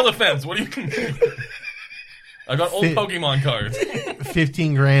 I can build a fence. What do you? I got old Pokemon cards.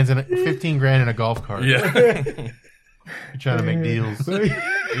 15 grand in a golf cart. Yeah. You're trying to make deals.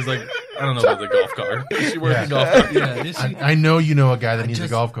 He's like, I don't know about the golf cart. She works a golf cart. Yeah, I know you know a guy that needs a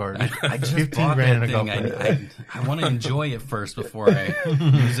golf cart. I just 15 bought grand that in a thing. golf cart. I want to enjoy it first before I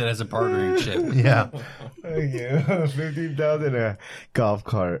use it as a bartering chip. Yeah. Thank you. 15,000 in a golf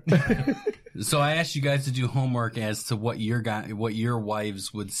cart. So I asked you guys to do homework as to what your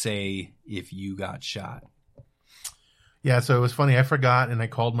wives would say if you got shot. Yeah, so it was funny. I forgot, and I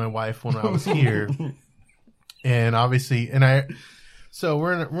called my wife when I was here. And obviously, so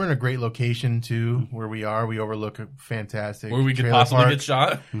we're in a great location too, where we are. We overlook a fantastic where we could trailer possibly park. get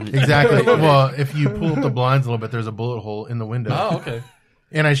shot. Exactly. Well, if you pull up the blinds a little bit, there's a bullet hole in the window. Oh, okay.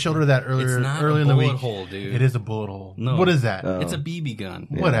 And I showed her that It's not early a in the week. bullet hole, dude. It is a bullet hole. No. What is that? It's a BB gun.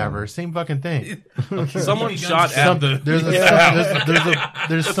 Whatever. Same fucking thing. Someone shot at the.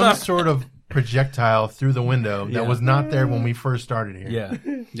 There's some sort of projectile through the window that was not there when we first started here. Yeah.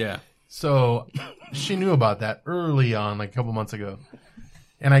 Yeah. So she knew about that early on, like a couple months ago.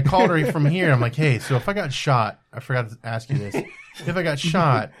 And I called her from here. I'm like, hey, so if I got shot, I forgot to ask you this. If I got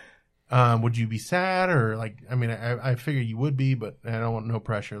shot, would you be sad? Or like, I mean, I figure you would be, but I don't want no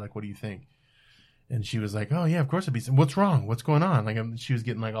pressure. Like, what do you think? And she was like, oh, yeah, of course I'd be sad. What's wrong? What's going on? Like, she was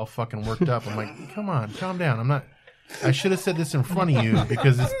getting like all fucking worked up. I'm like, come on, calm down. I should have said this in front of you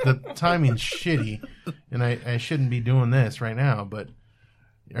because the timing's shitty. And I shouldn't be doing this right now, but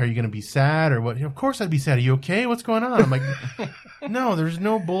are you going to be sad or what? Of course I'd be sad. Are you okay? What's going on? I'm like, no, there's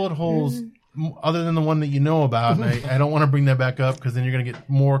no bullet holes other than the one that you know about. And I don't want to bring that back up because then you're going to get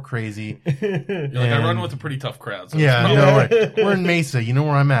more crazy. You're like, I run with a pretty tough crowd. So We're in Mesa. You know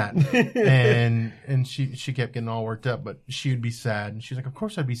where I'm at. And she kept getting all worked up, but she would be sad. And she's like, of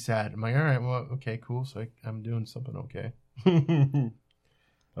course I'd be sad. I'm like, all right, well, okay, cool. So I'm doing something okay.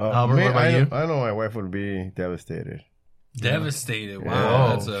 Albert, what about you? I know my wife would be devastated. Devastated.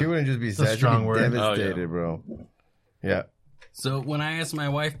 Wow. Yeah. She wouldn't just be sad. Strong word. Devastated, bro. Yeah. So when I asked my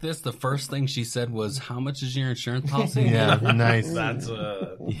wife this, the first thing she said was, "How much is your insurance policy?" Yeah, nice. That's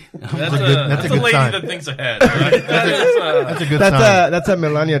a a good lady sign. that thinks ahead. Right? That's a good sign. That's a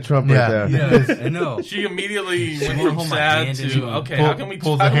Melania Trump right there. Yeah, I know. She immediately went won't from hold my sad hand to into how can we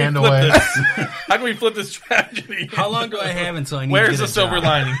pulls how the can hand we flip away. this? How can we flip this tragedy? How long do I have until I need Where's to the get a silver job?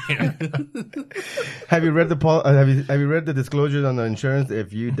 lining here? Have you read have you read the disclosures on the insurance?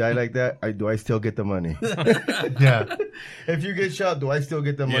 If you die like that, do I still get the money? Yeah. If you get shot, do I still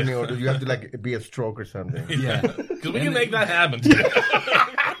get the money, or do you have to like be a stroke or something? Yeah. Because we can make that happen.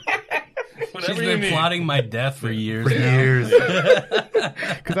 She's been plotting my death for years. Because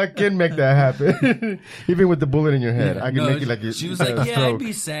I can make that happen, even with the bullet in your head. I can make it like she was like, "Yeah, I'd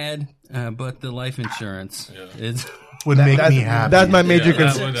be sad, but the life insurance is." Would make me happy. That's my major that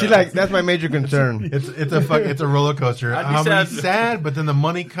concern. would, She's like, that's my major concern. It's a roller coaster. I'd be I'm sad. sad, but then the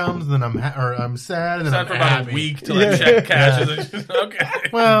money comes, and then I'm sad, and then Sad I'm for about happy. a week till I check cashes. Okay.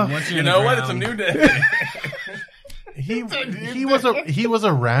 Well, You know what? It's a new day. he was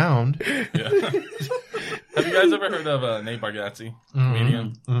around. Yeah. Have you guys ever heard of Nate Bargatze,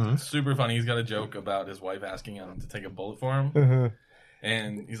 comedian? Mm-hmm. Super funny. He's got a joke about his wife asking him to take a bullet for him. Uh-huh.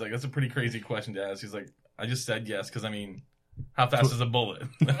 And he's like, that's a pretty crazy question to ask. He's like, I just said yes because, I mean, how fast is a bullet?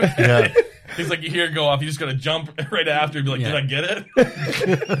 Yeah. He's like, you hear it go off, you just got to jump right after and be like, Yeah. did I get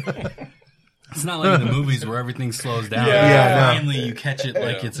it? It's not like in the movies where everything slows down. Yeah, Finally, you catch it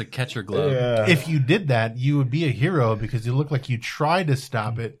like it's a catcher glove. Yeah. If you did that, you would be a hero because you look like you tried to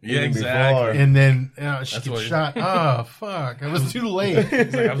stop it. Yeah, Even exactly. before. And then she That's gets what- shot. Oh, fuck. I was too late.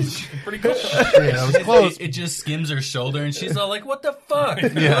 It's like, I was pretty close. Shit, I was close. It just skims her shoulder, and she's all like, "What the fuck?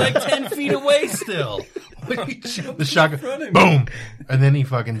 You're like 10 feet away still." What are you jumping The shotgun. in front of me? Boom. And then he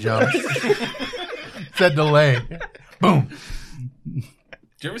fucking jumps. It's that delay. Boom.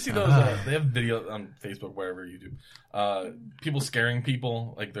 Do you ever see those? They have videos on Facebook, wherever you do. People scaring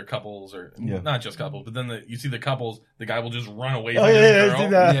people, like they're couples or not just couples, but then you see the couples. The guy will just run away from his girl. I see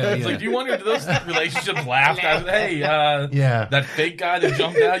that. Yeah, It's like, do you wonder do those relationships last? Guys, hey, Yeah. that fake guy that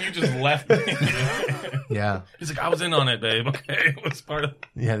jumped out, you just left me. Yeah. He's like, I was in on it, babe. Okay, it was part of.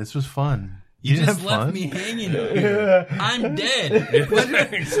 Yeah, this was fun. You didn't just have left fun? me hanging here. I'm dead.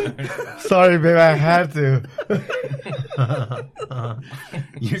 Sorry, babe, I had to.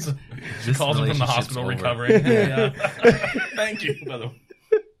 She calls him from the hospital recovering. Hey, thank you, by the way.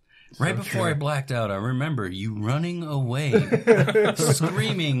 Right before I blacked out, I remember you running away,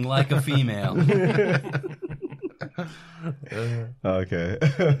 screaming like a female.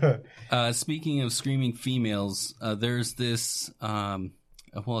 Okay. Speaking of screaming females, there's this, well,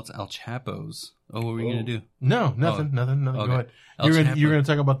 it's El Chapo's. Oh, what were you going to do? No, nothing. Nothing. Okay. Go ahead. El You're Chapo. gonna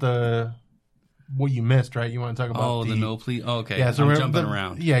talk about what you missed, right? You want to talk about Oh, the no plea? Oh, okay. Yeah, so I'm we're jumping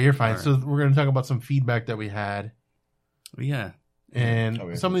around. Yeah, you're fine. All right. So we're gonna talk about some feedback that we had, Yeah. and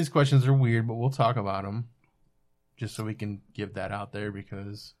Okay. some of these questions are weird, but we'll talk about them just so we can give that out there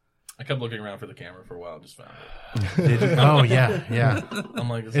because. I kept looking around for the camera for a while, just found it. Did you? Oh yeah. I'm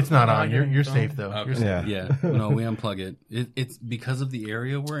like, is It's this not on. You're getting safe done? though. Okay. You're safe. Yeah. Yeah. No, we unplug it. It's because of the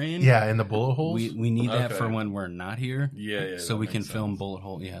area we're in. Yeah, in the bullet holes. We need that Okay. for when we're not here. Yeah. So that we can makes film sense. bullet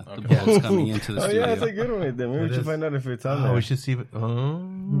hole. Yeah. The Okay. bullets coming into the Oh, studio. yeah, that's a good one right there. Maybe It we should is. find out if it's on Oh, there. we should see if it.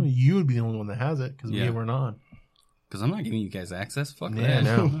 Oh, you would be the only one that has it because Yeah. we weren't on. Because I'm not giving you guys access. Fuck Yeah, that.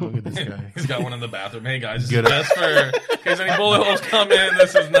 no. Look at this guy. He's got one in the bathroom. Hey guys, this Good. is just for in case any bullet holes come in.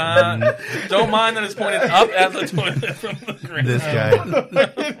 This is not. Don't mind that it's pointed up at the toilet from the ground. This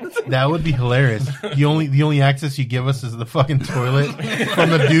guy. That would be hilarious. The only access you give us is the fucking toilet from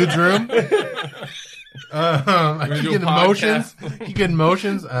the dude's room. I gonna keep do a getting motions. Keep getting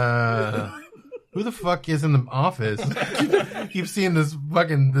motions. Who the fuck is in the office? Keep seeing this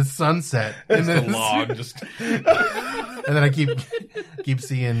sunset, and The then log just. and then I keep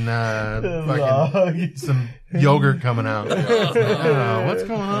seeing fucking some yogurt coming out. Oh, what's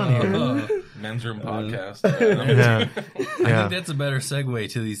going on here? Men's room podcast. Yeah, I yeah. think that's a better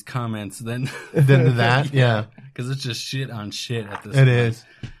segue to these comments than Then that, yeah, because it's just shit on shit at this it point. is.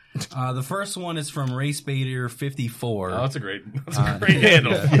 The first one is from RaceBaiter54. Oh, that's a great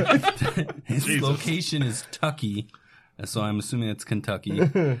handle. His Jesus. location is Tucky, so I'm assuming it's Kentucky.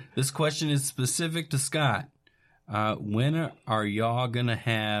 This question is specific to Scott. When are y'all gonna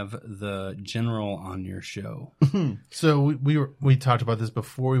have the general on your show? So we talked about this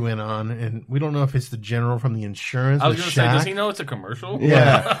before we went on, and we don't know if it's the general from the insurance. I was the going to say, does shack, he know it's a commercial?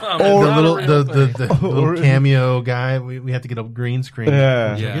 Yeah. the Not little a real thing. the little cameo guy. We have to get a green screen.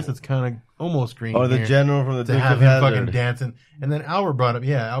 Yeah. Which I Yeah. guess it's kind of almost green. Or the here, general from the to Duke have of him fucking Hazzard. dancing. And then Albert brought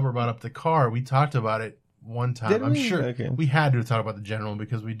up the car. We talked about it one time. Did I'm we? sure Okay. we had to talk about the general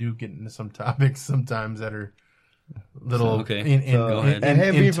because we do get into some topics sometimes that are little Okay. in Go ahead. And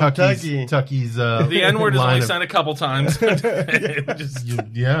him being from Tucky's The N word is line only of- said a couple times. Just,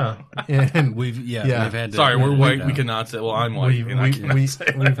 yeah. And We've Yeah. we've had to. sorry, we're white. Yeah. We cannot say. Well, I'm white. we've and I cannot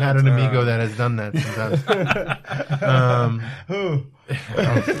say we've had an that. amigo that has done that sometimes. Who?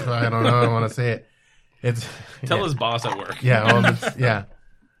 I don't know. I don't want to say it. It's Tell yeah. his boss at work. Yeah, well, yeah.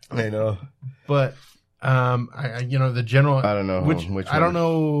 I know. But I the general. I don't know which which I don't one.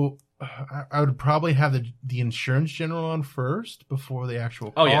 know. I would probably have the insurance general on first before the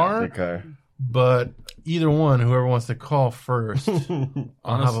actual car. Oh, yeah. The car. But either one, whoever wants to call first, I'll have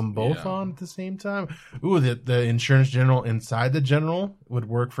Honest- them both yeah. on at the same time. Ooh, the insurance general inside the general would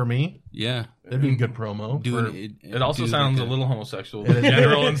work for me. Yeah, That'd be a good promo. doing for- It also do sounds like a little homosexual. It is.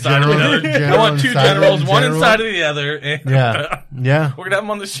 General inside of the General- other. I general want two inside of the generals, one general. inside of the other. And Yeah, yeah, we're gonna have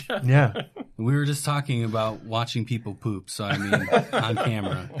them on the show. yeah, We were just talking about watching people poop, so I mean, on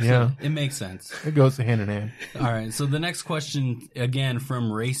camera. So yeah. it makes sense. It goes hand in hand. All right, so the next question, again,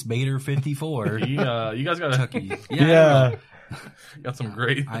 from RaceBaiter54. You guys got Tucky. Yeah. got some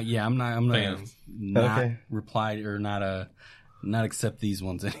great. I'm not Fans. not Okay. replied or not not accept these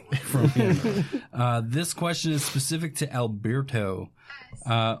ones anyway from him. This question is specific to Alberto.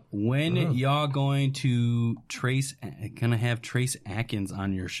 When y'all going to have Trace Atkins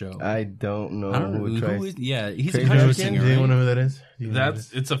on your show? I don't know. I don't know who is. Yeah, he's Trace a country Atkins? singer. Do you Right? know who that is? Do you know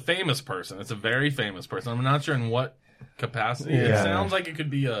It's a famous person. It's a very famous person. I'm not sure in what capacity. It Yeah. sounds like it could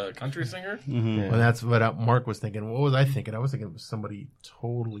be a country singer. Well, that's what Mark was thinking. What was I thinking? I was thinking it was somebody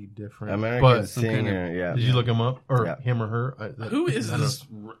totally different. American but singer, yeah. did you look him up or Yeah. him or her? Who is this?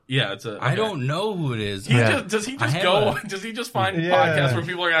 Yeah, it's a. I don't know who it is. Does he I just have go? Does he just find Yeah. podcasts where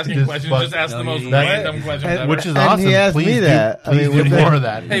people are asking Just questions? fuck- Just ask the No, most yeah. random questions And- ever. Which is And awesome. he asked please me do, that. I Please mean, do with more the- of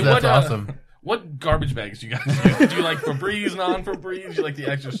that. Hey, That's what, awesome. What garbage bags do you guys use? Do you like Febreze, non-Febreze? Do you like the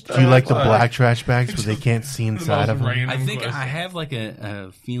extra stuff? Do you like the black trash bags where they can't see The inside most of them? random I think question. I have like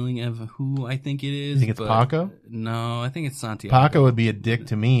a feeling of who I think it is. You think it's but Paco? No, I think it's Santiago. Paco would be a dick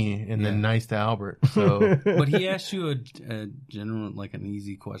to me and then Yeah. nice to Albert. So But he asked you a general, like an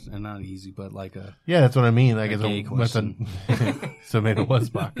easy question, and not easy, but like a yeah, that's what I mean. Like A it's gay question. so maybe it was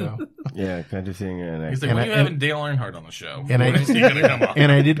Paco. Yeah, country singer. And He's like, And when are you I- having Dale Earnhardt on the show? and I- When is he gonna come up?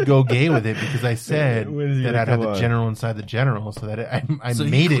 And I did go gay with it because I said When is he that gonna I'd have come the on? general inside the general, so that I so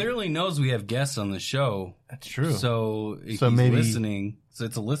made he it. clearly knows we have guests on the show. That's true. So if So he's maybe- listening, so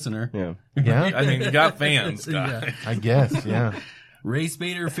it's a listener. Yeah. Yeah, I mean, you got fans, guys. Yeah. I guess. Yeah. Ray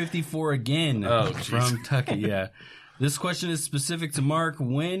Spader 54 again Oh, from Tucky. Yeah. This question is specific to Mark.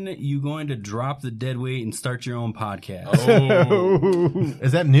 When you going to drop the dead weight and start your own podcast? Oh,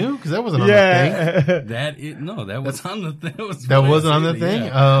 Is that new? Because that wasn't on the thing. Yeah. That was on the thing. That wasn't on the thing.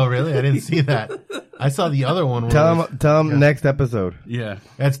 Oh, really? I didn't see that. I saw the other one. Where it was- Tell him next episode. Yeah.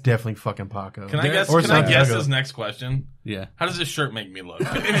 that's definitely fucking Paco. can I guess? Or Can I guess Santiago. his next question? Yeah. How does this shirt make me look? In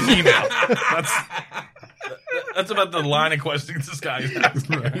an email. That's about the line of questions this guy is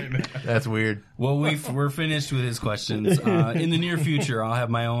asking right now. That's weird. Well, we're finished with his questions. In the near future, I'll have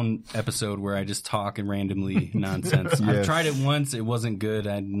my own episode where I just talk and randomly nonsense. I've Yes. tried it once. It wasn't good.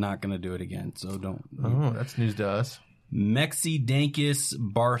 I'm not going to do it again. So don't. Oh, that's news to us. Mexidankus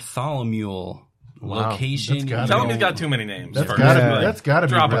Bartholomew. Wow. Location. That's gotta Tell him be- he's got too many names. That's first. gotta Yeah. be. That's gotta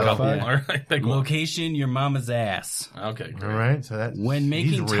Drop be a real. couple. All right, pick one. Location, your mama's ass. Okay, All great. right. So that When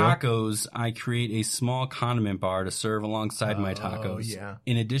making he's real. tacos, I create a small condiment bar to serve alongside my tacos. yeah.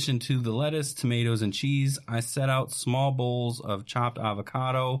 In addition to the lettuce, tomatoes, and cheese, I set out small bowls of chopped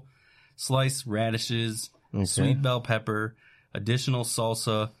avocado, sliced radishes, sweet bell pepper, additional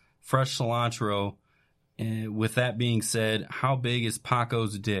salsa, fresh cilantro. And with that being said, how big is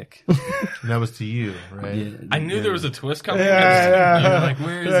Paco's dick? That was to you, right? Yeah, I knew there was a twist coming. Yeah. like,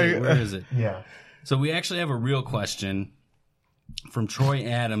 where is it? Where is it? Yeah. So we actually have a real question from Troy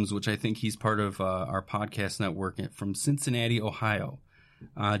Adams, which I think he's part of our podcast network from Cincinnati, Ohio.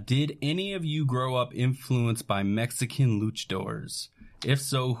 Did any of you grow up influenced by Mexican luchadors? If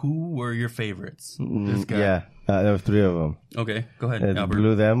so, who were your favorites? This guy. Yeah. There was 3 of them. Okay, go ahead,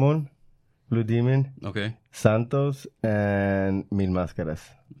 Albert. Blue Demon, Okay. Santos, and Mil Máscaras.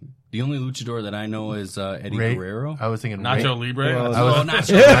 The only luchador that I know is Eddie Ray, Guerrero. I was thinking Nacho Ray, Libre. Well, I was- Oh,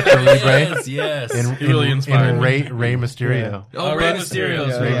 Nacho. Nacho Libre. Yes, yes. and, He really inspired me. Ray Mysterio. Oh, Rey Mysterio.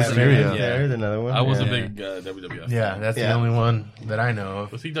 yeah, Rey Mysterio. There's another one. I was a Yeah. big WWF. Yeah, that's the Yeah. only one that I know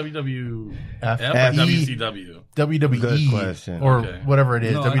of. Was he WWF F- or F- WCW? WWE Good question. or Okay. whatever it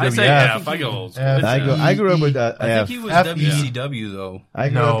is. No, WWF. I say F. I go old school. F- I grew up with I think F. he was F- WCW, though. I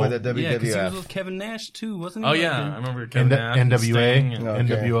grew No. up with the Yeah, because he was WWF. with Kevin Nash, too, wasn't he? Oh Like, yeah, I remember Kevin Nash, and NWA, Sting, and-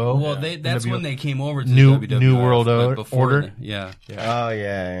 Okay. NWO. Well, that's NWO. when they came over to New- WWF. New World but before Order? the- yeah. Oh,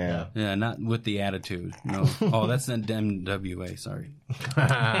 yeah. Yeah, not with the attitude. No. Oh, that's not NWA, sorry.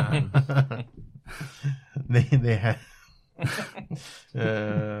 they had.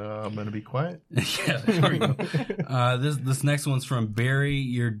 I'm gonna be quiet. Yeah, there we go. This next one's from Barry,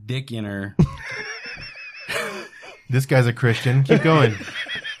 your dick inner. This guy's a Christian. Keep going.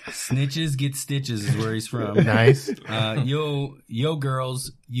 Snitches get stitches is where he's from. Nice. Yo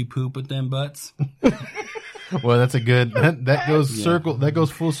girls, you poop with them butts. Well, that's a good. That goes circle. That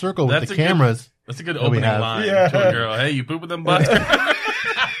goes full circle with That's the a good- cameras. That's a good we opening have. line Yeah. to a girl. Hey, you poop with them butts?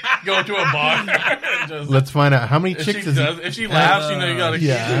 Go to a bar. and just- Let's find out how many if, chicks she is. does, if she laughs, you know you gotta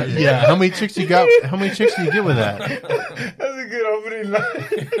Yeah, keep yeah. How many chicks you got? How many chicks do you get with that? That's a good opening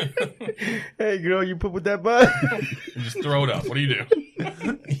line. Hey, girl, you poop with that butt? and just throw it up. What do you do?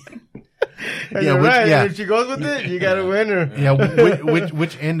 And Yeah, you're which- right. yeah. And if she goes with it, you got a winner. Yeah,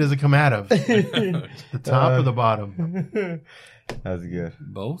 which end does it come out of? The top or the bottom? That's good.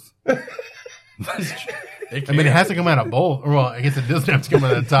 Both? I mean, it has to come out of both. Well, I guess it doesn't have to come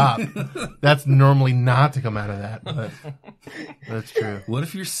out of the top. That's normally not to come out of that, but that's true. What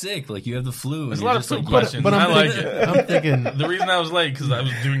if you're sick? Like you have the flu. There's And a lot you're of just food like, questions. but I I'm like thinking, it. I'm thinking, The reason I was late because I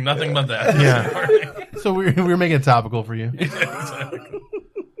was doing nothing but that. yeah. So we're making it topical for you.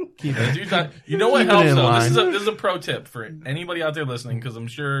 Keep it. You know what Keep it helps in though? line. This is a pro tip for anybody out there listening, because I'm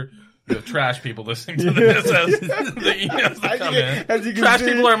sure you have trash people listening to this as the emails that come as you in. can Trash see.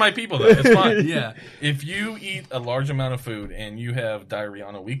 people are my people though. It's fine. Yeah. If you eat a large amount of food and you have diarrhea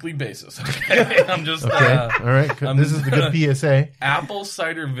on a weekly basis, okay, I'm just Okay, all right. This is the good PSA. apple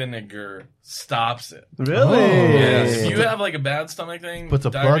cider vinegar stops it. Really? Yes. If you have like a bad stomach thing, Puts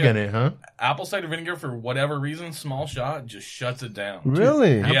a plug in it, huh? Apple cider vinegar, for whatever reason, small shot, just shuts it down.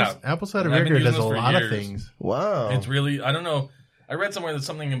 Really? Yeah. Apple cider I've been vinegar using does a this for lot of years. things. Wow. It's really, I don't know. I read somewhere that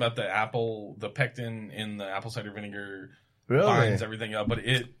something about the pectin in the apple cider vinegar really? binds everything up, but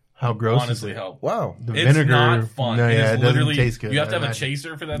it How gross honestly is it? helps. Wow. The It's vinegar, not fun. No, yeah, is it literally, doesn't taste good. You have to have I a imagine.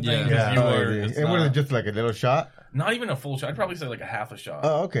 chaser for that thing. Yeah. 'cause Yeah. You Oh, are, is it's it? And was it not, just like a little shot? not even a full shot. I'd probably say like a half a shot.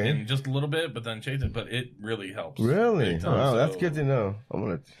 Oh, okay. And just a little bit, but then chase it. But it really helps. Really? Big time. Wow, So that's good to know. I'm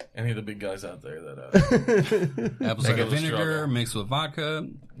gonna. Any of the big guys out there that, Apple Make cider it a vinegar struggle. mixed with vodka.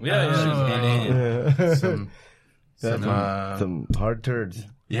 yeah. Yeah. Some Some hard turds.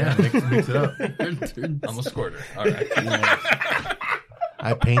 yeah, mix it up. I'm a squirter. All right.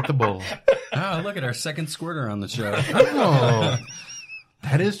 I paint the bowl. Oh, look at our second squirter on the show. Oh,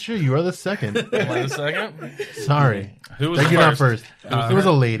 that is true. You are the second. Am I the second? Sorry. Who was Like the you're not first? first. It was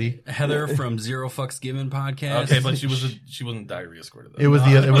a lady. Heather from Zero Fucks Given podcast. Okay, but she wasn't diarrhea squirter though. It was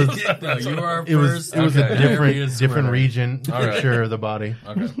the. It was. No, you are It was. first. It was Okay. a Diarrhea different squirter. region. All right. Sure, the body.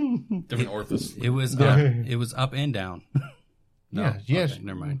 Okay. Different orifice. It was up and down. Yeah. Yeah. Okay,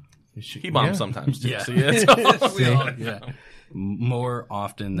 never mind. He bombs Yeah. sometimes too. Yeah. See, it's We all- yeah. More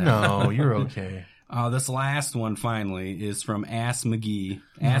often than No, you're okay. This last one finally is from Ass McGee.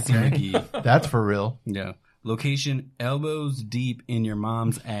 Assy McGee. That's for real. Yeah. Location elbows deep in your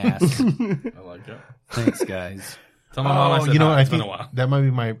mom's ass. I like it. Thanks, guys. Tell my mom I said you know, hi. I It's been think a while. that might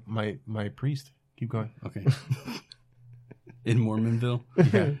be my priest. Keep going. Okay. In Mormonville.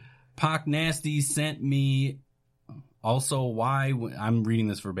 Yeah. Pock Nasty sent me. Also, why I'm reading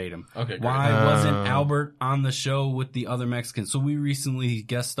this verbatim. Okay, great. Why wasn't Albert on the show with the other Mexicans? So we recently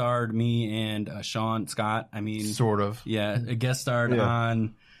guest starred, me and Sean Scott. I mean, Sort of. yeah, a guest starred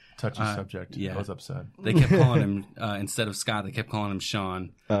on. Touchy subject. yeah. I was upset. They kept calling him instead of Scott. They kept calling him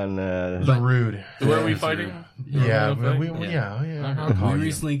Sean. On It was rude. Where are we fighting? Yeah. Where are We, fighting? yeah. I'll call We you.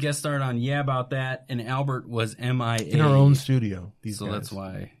 recently guest starred on Yeah About That, and Albert was MIA In our own studio. These So guys. that's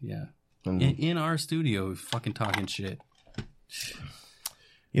why, yeah. In our studio, fucking talking shit.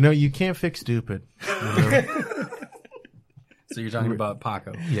 You know, you can't fix stupid. You know? So you're talking about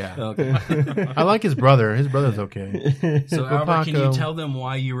Paco. Yeah. Okay. I like his brother. His brother's okay. So Albert, can you Paco- tell them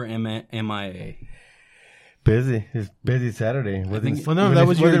why you were MIA? busy. It's busy Saturday. Well, no, that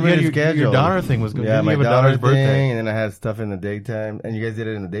was your daughter thing was good. Yeah, Didn't my you have a daughter's daughter's birthday. thing, and then I had stuff in the daytime. And you guys did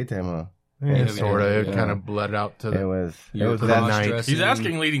it in the daytime, huh? Yeah, we sort of. did, It yeah. kind of bled out to It the. was. You It were was that night. cross-dressing. He's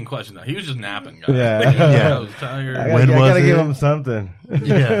asking leading questions now. He was just napping, guys. Yeah. Yeah. I was tired. I When gotta was give it? him something.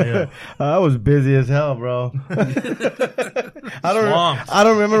 Yeah. I was busy as hell, bro. Swamped. I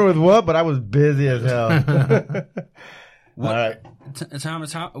don't remember with what, but I was busy as hell. All right.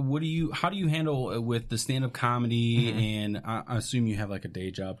 Thomas, how do you handle with the stand-up comedy, and I assume you have like a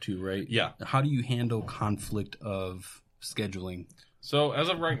day job too, right? Yeah. How do you handle conflict of scheduling? So as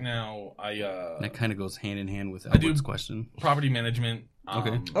of right now, That kind of goes hand in hand with do- Albert's question. property management.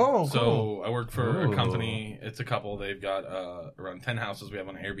 Okay. Oh, So cool. I work for Ooh. a company. It's a couple. They've got around 10 houses we have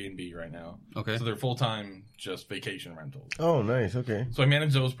on Airbnb right now. Okay. So they're full-time, just vacation rentals. Oh, nice. Okay. So I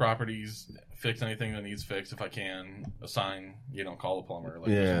manage those properties, fix anything that needs fixed if I can, assign, call a plumber, like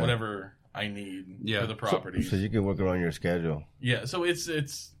Yeah. whatever I need for the properties. So you can work around your schedule. Yeah, so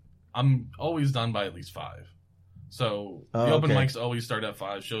it's I'm always done by at least 5. So Oh, the open okay. mics always start at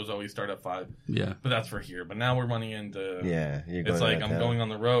 5, shows always start at 5, Yeah. but that's for here. But now we're running into Yeah. You're it's like to I'm that going on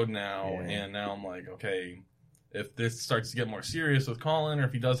the road now, Yeah. and now I'm like, okay, if this starts to get more serious with Colin, or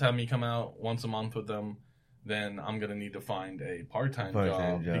if he does have me come out once a month with them, then I'm gonna need to find a part-time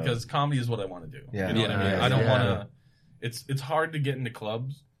job because comedy is what I want to do. Yeah. You know what I mean? Yeah. I don't Yeah. want to. It's hard to get into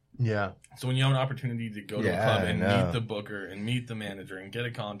clubs. Yeah. So when you have an opportunity to go to a Yeah, club I and know. meet the booker and meet the manager and get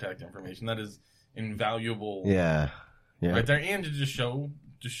a contact information, that is invaluable. Yeah. Yeah. Right there, and to just show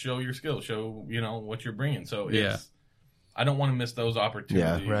your skills, show what you're bringing. So Yeah. I don't want to miss those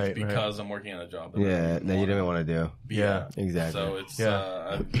opportunities right. because I'm working at a job. That Yeah. That you didn't want to do. Yeah. Exactly. So it's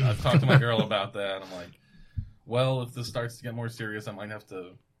Yeah. I've talked to my girl about that. I'm like, well, if this starts to get more serious, I might have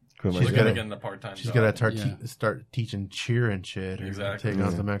to Quit my She's job. gonna get into part-time. She's job. got to start teaching cheer and shit. Or Exactly. take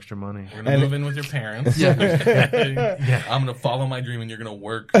on some extra money. We're gonna move in with your parents. Yeah. I'm gonna follow my dream, and you're gonna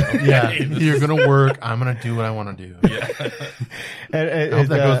work. Yeah, you're gonna work. I'm gonna do what I want to do. Yeah. I hope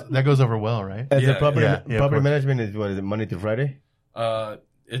that goes over well, right? As Yeah. a property Yeah, of property course. management is what is it Monday to Friday? I'm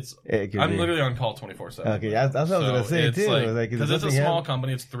literally on call 24/7. Okay, that's what I was gonna say it's too. Like, Is because it's a nothing small else?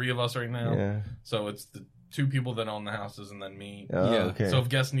 company, it's 3 of us right now. Yeah. So it's the 2 people that own the houses and then me. Oh, Yeah. okay. So if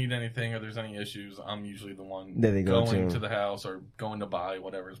guests need anything or there's any issues, I'm usually the one Then they go going to- to the house or going to buy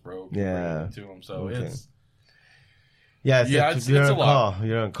whatever's broke. Yeah. bringing it to them. So Okay. it's it's it's a on lot. call.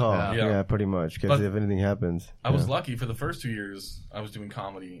 You're on call. Yeah. Yeah, pretty much. Because But if anything happens, I was lucky for the first 2 years. I was doing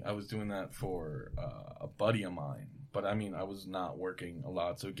comedy. I was doing that for a buddy of mine. But I mean, I was not working a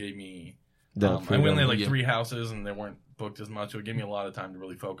lot, so it gave me. I went there like 3 houses, and they weren't booked as much. So it gave me a lot of time to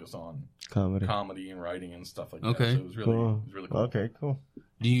really focus on comedy and writing and stuff like Okay. that. So it was really cool. Okay, cool.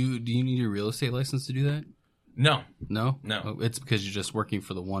 Do you need a real estate license to do that? No, No? No. Oh, it's because you're just working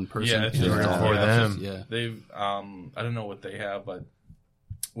for the one person. Yeah, it's just for them. Yeah. they've I don't know what they have, but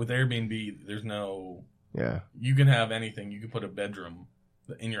with Airbnb, there's no. Yeah. You can have anything. You can put a bedroom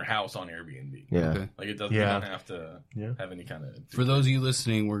in your house on Airbnb. Yeah. Okay. Like it doesn't. Yeah. You don't have to have any kind of. For those of you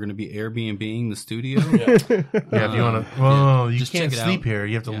listening, we're going to be Airbnb-ing the studio. Yeah, if you want to. Well, you Just can't check it sleep out. here.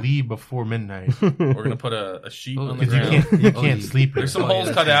 You have to Yeah. leave before midnight We're gonna put a sheet on the because you ground. can't sleep here. There's some Oh, holes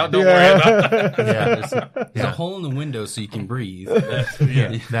yeah. cut out. Don't worry about that. Yeah, There's a hole in the window so you can breathe. That's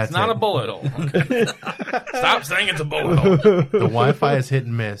that's not it. a bullet hole. Okay. Stop saying it's a bullet hole. The Wi-Fi is hit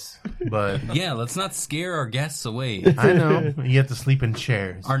and miss, but Yeah, let's not scare our guests away. I know you have to sleep in chairs.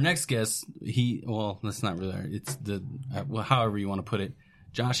 Our next guest, that's not really. It's however you want to put it.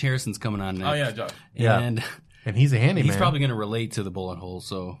 Josh Harrison's coming on next. Oh yeah, Josh. Yeah. And And he's a handyman. he's probably going to relate to the bullet hole,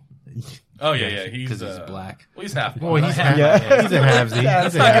 so Oh yeah. He's because he's black. Well, he's half. Well, he's black. he's a halvesy.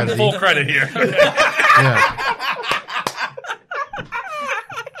 Let's He's a not give him full halvesy. credit here. Yeah.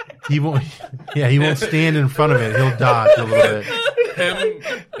 He won't. Yeah, he won't stand in front of it. He'll dodge a little bit.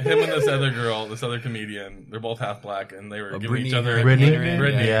 him and this other girl, this other comedian, they're both half black, and they were giving each other. Brittany?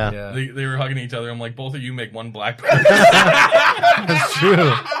 Yeah. They were hugging each other. I'm like, both of you make one black person. That's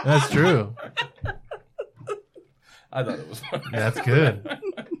true. That's true. I thought it was funny. That's good.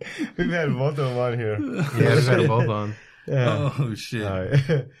 We've had both of them on here. Yeah, we've had them both on. Yeah. Oh shit! All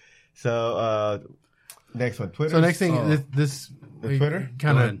right. So, next one, Twitter. So next thing, this Twitter?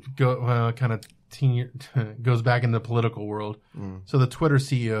 kind of goes back in the political world. So the Twitter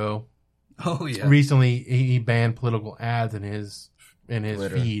CEO Oh yeah. recently he banned political ads in his Twitter.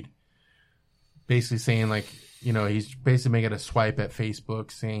 feed, basically saying like, he's basically making a swipe at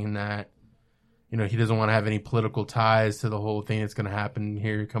Facebook saying that, he doesn't want to have any political ties to the whole thing that's going to happen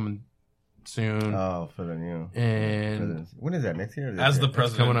here coming soon. Oh, for the new. And presidency. When is that? Next year? Or this As year? the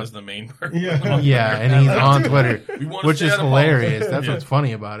president coming up. is the main person. Yeah. yeah, and he's on Twitter, We wanna which stay is out of hilarious. politics. That's Yeah. what's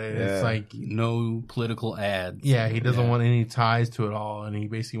funny about it. It's Yeah. like, No political ads. yeah, he doesn't Yeah. want any ties to it all, and he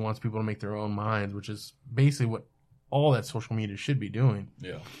basically wants people to make their own minds, which is basically what all that social media should be doing.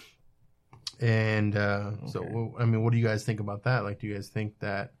 Yeah. And so, I mean, what do you guys think about that? Like, do you guys think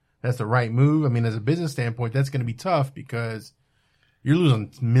that that's the right move? I mean, as a business standpoint, that's going to be tough because you're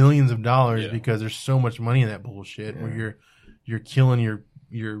losing millions of dollars because there's so much money in that bullshit where you're killing your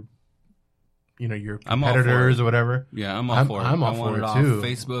I'm all for competitors it. or whatever. Yeah, I'm all for it. I'm all I want for it it off too.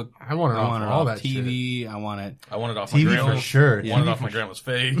 Facebook. I want it I off want it all off that TV. I want it. I want it off TV my for grandma's. sure. Want it TV off for my grandma's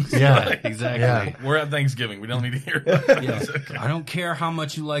face. Yeah. Exactly. Yeah. We're at Thanksgiving. We don't need to hear about it. Yeah. I don't care how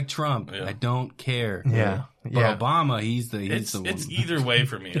much you like Trump. Yeah. I don't care. Yeah. But Yeah. Obama, he's the one. It's either way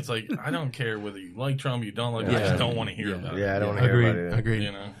for me. It's like I don't care whether you like Trump, you don't like him. I Yeah. just don't want to hear about it. Yeah, I don't want to hear Agreed. about it. Agreed.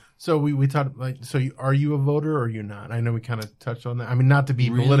 You know. So we talked like, are you a voter or are you not? I know we kind of touched on that. I mean, not to be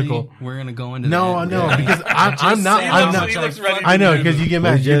Really? political. We're gonna go into No, that. no, Yeah. because I'm not. saying I'm that not. so he looks ready to I know do because this. you get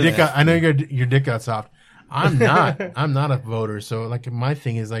mad. Your just- dick got, I know your dick got soft. I'm not. I'm not a voter. So like my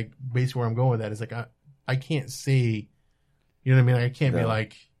thing is like basically where I'm going with that is like I can't say, you know what I mean? Like, I can't be No.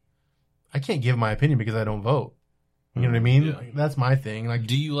 like, I can't give my opinion because I don't vote. You know what I mean? Yeah. Like, that's my thing. Like,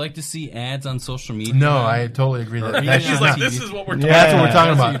 Do you like to see ads on social media? no, I totally agree that Or that even should He's like, not. this is what we're talking That's what we're talking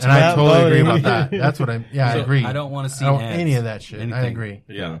Yeah, about, that's and what I you're totally agree voting. about that. That's what I. Yeah, I So agree. I don't want to see I don't ads. any of that shit. I Anything. agree.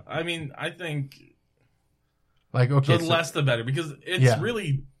 Yeah. I mean, I think Like, okay, the less the better because it's Yeah.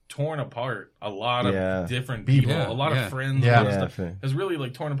 really torn apart a lot of Yeah. different People. people. A lot Yeah. of friends. Yeah. A lot of Yeah, stuff fair. has really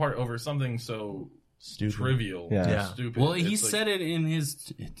like torn apart over something so Stupid. trivial, Yeah. stupid. Well, he It's said it in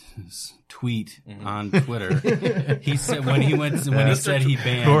his tweet on Twitter. He said when he said he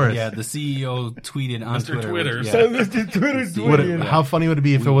banned. course. Yeah, the CEO tweeted on Mr. Twitter. Twitter. Yeah. Mr. Twitter tweeted. How funny would it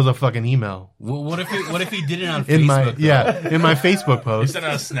be if it was a fucking email Well, what if he did it on in Facebook? in my Facebook He post? sent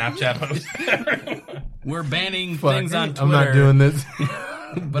out a Snapchat post. We're banning Fuck, things on Twitter. I'm not doing this. But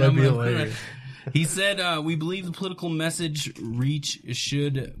That'd I'm be gonna- hilarious. He said, "We believe the political message reach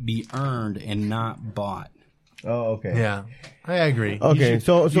should be earned and not bought." Oh, okay. Yeah, I agree. Okay, You should-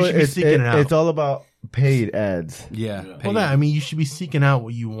 so you should be it's seeking it out. it's all about paid ads. Yeah. Well, I mean, you should be seeking out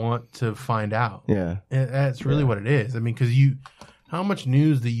what you want to find out. Yeah. That's really what it is. I mean, because how much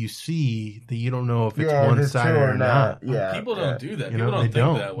news that you see that you don't know if it's Yeah, if one it's sided true or not. Yeah. People don't do that. You People know, don't they think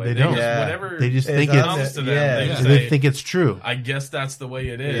don't. that way. They They don't. just Yeah. whatever They just think It's comes it's. to them. yeah. They just They say, think it's true. I guess that's the way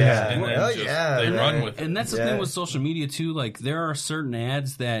it is. Yeah. And then Well, just, yeah, they yeah. run with it. And that's the Yeah. thing with social media too. Like there are certain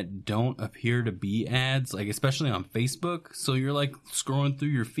ads that don't appear to be ads, like especially on Facebook. So you're like scrolling through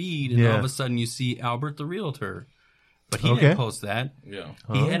your feed, and Yeah. all of a sudden you see Albert the realtor, but he Okay. didn't post that. Yeah.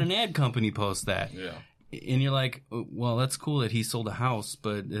 He had an ad company post that, Yeah. and you're like, well, that's cool that he sold a house,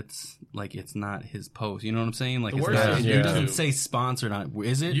 but it's like it's not his post. You know what I'm saying? Like The it's worst not, is it doesn't YouTube. say sponsored on it.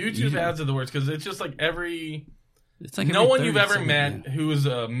 Is it? YouTube ads are the worst because it's just like It's like no every one 30 you've ever seconds. met who is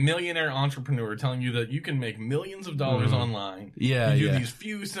a millionaire entrepreneur telling you that you can make millions of dollars online. Yeah, You do yeah. these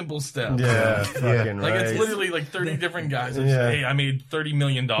few simple steps. Yeah. Fucking Like right. it's literally like 30 different guys that Yeah. say, hey, I made $30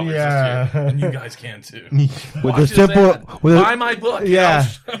 million Yeah. this year. And you guys can too. with Watch a this simple ad. with Buy a, my book. yeah.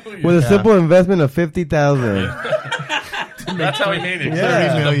 And I'll show you. with a simple investment of 50,000. That's how he made it. Yeah.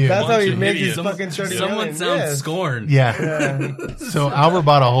 30 million. That's how he Bunch of made his idiots. fucking 30 Someone million. sounds Yes. scorned. Yeah. So Albert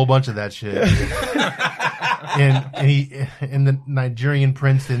bought a whole bunch of that shit. and the Nigerian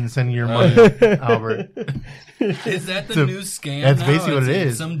prince didn't send you your money, Albert. Is that the So, new scam? that's now? basically what It's it like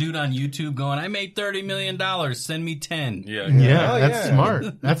is. Some dude on YouTube going, "I made $30 million. Send me 10." Yeah. Yeah, Oh, that's yeah.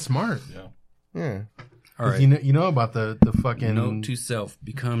 smart. That's smart. Yeah. All right. You know about the fucking Note to self: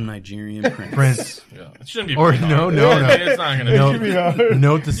 become Nigerian prince. prince. Yeah. It shouldn't be Or pretty no, hard. no, I no. mean, it's not going to be. Note,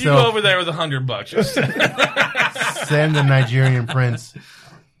 note to You go self: over there with $100. Just send the Nigerian prince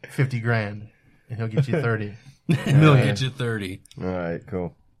 50 grand, and he'll get you 30 million. Get you 30. All right.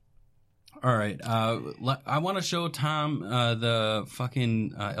 Cool. All right. I want to show Tom the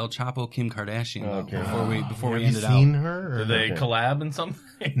fucking El Chapo Kim Kardashian though, Okay. before we Have end you it seen out. her? Or? Did they collab in something?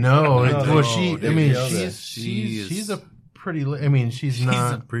 No, No, well, no, she. I they mean, killed her. she's a pretty. I mean, she's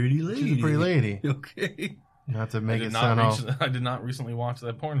not. pretty lady. She's a pretty lady. Okay. Not to I make did, it not sound all. I did not recently watch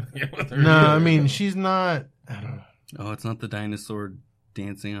that porn video with her. No, either. I mean, she's not. I don't know. Oh, it's not the dinosaur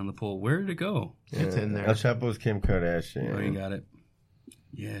dancing on the pole. Where did it go? It's in there. El Chapo's Kim Kardashian. Oh, you got it.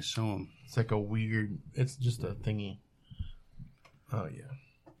 Yeah, show him. It's like a weird. It's just a thingy. Oh yeah.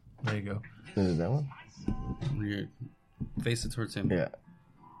 There you go. Is it that one? Weird. Face it towards him. Yeah.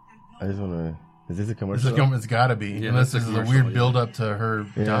 I just want to. Is this a It's, commercial? it's got to be. Yeah, Unless that's this a is a weird commercial, build up to her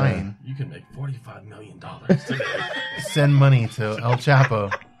Yeah. dying. You can make $45 million today. Send money to El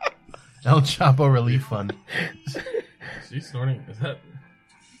Chapo. El Chapo Relief Fund. Is she snorting? Is that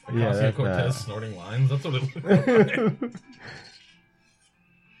Yeah, that's Ocasio-Cortez not- snorting lines? That's what it looks like.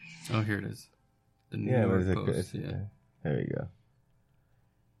 Oh, here it is. The New Yeah, but York it's a, Post. it's, Yeah. there you go.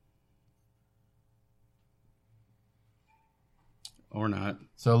 Or not.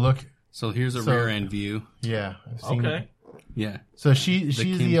 So look. So here's a So- rear end view. Yeah. I've seen Okay. Yeah. So she's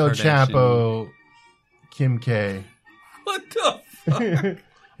Kim the El Kardashian. Chapo Kim K. What the fuck?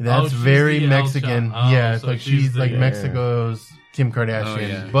 That's she's very the El Mexican. Chapo. Oh, yeah, it's so like she's she's the- like Yeah. Mexico's Kim Kardashian, Oh,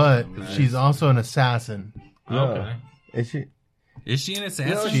 yeah. but Nice. she's also an assassin. Okay. Is she? Is she an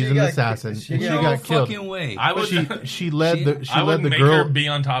assassin? No, She's she an got- assassin. she and she got- no got killed. fucking way. I would. She led She- the I would the make girl. her be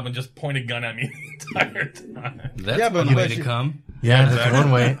on top and just point a gun at me the entire time. That's Yeah, but one way but to she- come. Yeah, that's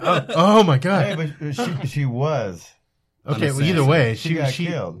one way. Oh my Hey, god. but she was. Okay, An well, either assassin. way, She got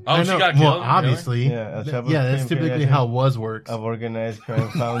killed. Oh, I she know- got Well, killed? obviously. Yeah, El Chapo's Yeah, that's Kim typically Kardashian how was works. of organized crime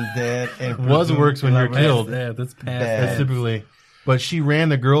found dead. And Was presumed works when you're collaborative. killed. Yeah, that's past. Bad. That's typically. But she ran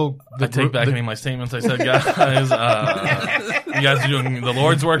the girl. I take back any of my statements. I said, guys, you guys are doing the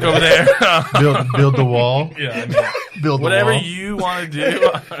Lord's work over there. build the wall. Yeah, I mean, Build the whatever wall. you want to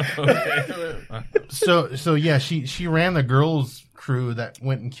do. I'm okay with it. So yeah, she ran the girls crew that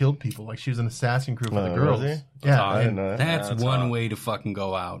went and killed people. Like she was an assassin crew for the Oh, girls. was he? Yeah, hot. I didn't and, know that. That's That's one hot. way to fucking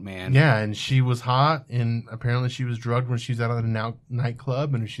go out, man. yeah, and she was hot, and apparently she was drugged when she was out of the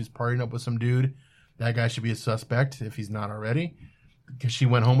nightclub, and she's partying up with some dude. That guy should be a suspect if he's not already, because she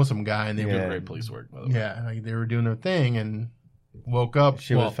went home with some guy, and they Doing were great police work, by the way. yeah, like they were doing their thing, and woke up.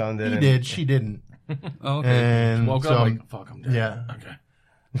 She was found dead He in- did. She didn't. Okay. And Woke so, up like, fuck, I'm dead. yeah. Okay.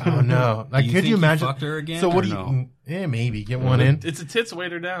 Oh no! Like, Do could you imagine? Fucked her again? So what or do you? no? Yeah, maybe get one in. It's a tits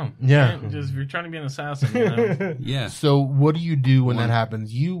waiter down. Yeah. Just if you're trying to be an assassin. You know? Yeah. So what do you do when One. that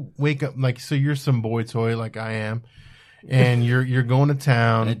happens? You wake up like, so you're some boy toy like I am, and you're going to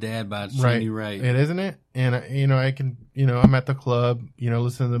town. That dad bod Right. you right. It isn't it? And I can, I'm at the club,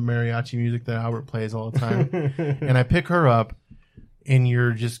 listening to the mariachi music that Albert plays all the time, and I pick her up, and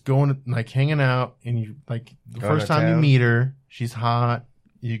you're just going like hanging out, and you like the Going first to time you town. meet her, she's hot.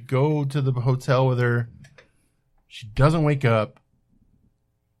 You go to the hotel with her. She doesn't wake up.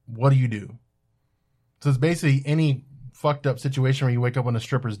 What do you do? So it's basically any fucked up situation where you wake up when a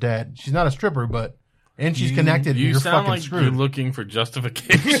stripper's dead. She's not a stripper, and she's connected. You and you're sound fucking like screwed. you're looking for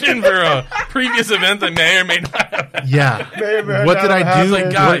justification for a previous event that may or may not have happened. Yeah. May What did I not do? It's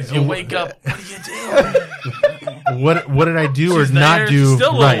like, guys, you What- wake up. What do you do? What did I do or She's not there, do? she's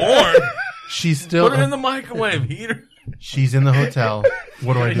still Right. warm. She's still. Put her in the microwave. Heat her. She's in the hotel.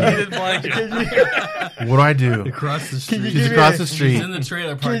 What do I do? Heated blanket. What do I do? Across the Can you street. give She's me across a- the She's street. in the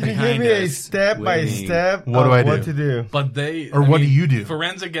trailer park Can you behind give me a us, step by waiting. step What of do I what do? to do? But What do you do?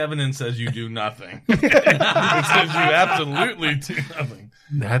 Forensic evidence says you do nothing. It says you absolutely do nothing.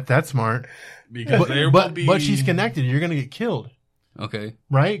 That's smart. Because there will be. But she's connected. You're gonna get killed, Okay.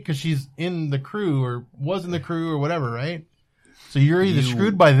 right? Because she's in the crew or was in the crew or whatever, right? So you're either You-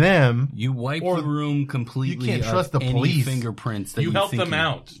 screwed by them. You wipe Or the room completely. you can't of trust the any police. fingerprints that You help think them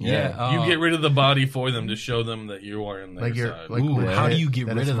out. Yeah. You get rid of the body for them to show them that you are in their Like you're side. like, Ooh, legit. how do you get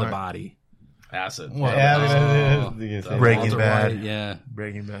That rid is of the smart. body? Acid. Well, Yeah, Breaking Walter Bad. White, yeah.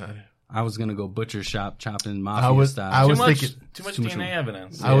 Breaking Bad. I was gonna go butcher shop chopping I mafia was- style. I was Too much, thinking- too much too much- DNA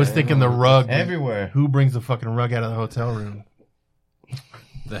evidence. I was thinking the rug. everywhere. Who brings the fucking rug out of the hotel room?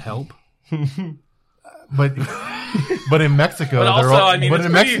 The Help. But in Mexico, But also, they're all. I mean, but it's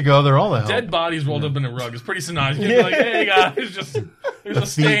in pretty- Mexico, they're all the help. Dead bodies rolled up in a rug. It's pretty synonymous. You can be like, hey guys, there's a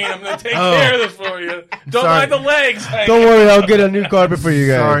stain. I'm going to take Oh. care of this for you. Don't Sorry. mind the legs. Don't worry, I'll get a new carpet for you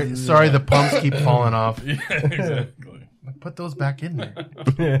guys. Sorry, the pumps keep falling off. Yeah, exactly. Put those back in there.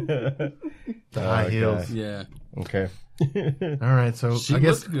 The high heels. Yeah. Okay. All right, so She I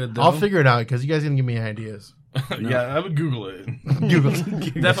guess looked good, though. I'll figure it out because you guys didn't give me ideas. Yeah, I would Google it. Google.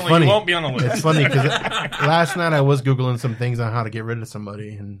 Definitely, funny. you won't be on the list. It's funny because last night I was Googling some things on how to get rid of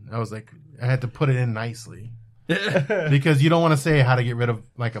somebody, and I was like, I had to put it in nicely because you don't want to say how to get rid of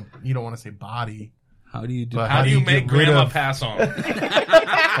you don't want to say body. How do you do? But How do you make get rid grandma of- pass on?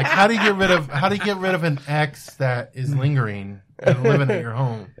 Like how do you get rid of an ex that is lingering and living at your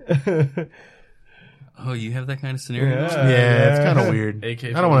home? Oh, you have that kind of scenario? Yeah, it's kind of weird. I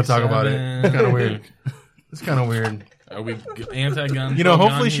don't want to talk about it. It's kind of weird. It's kind of weird. Are we anti-gun?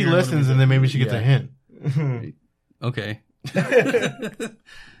 Hopefully she listens and then maybe she gets a hint. Okay.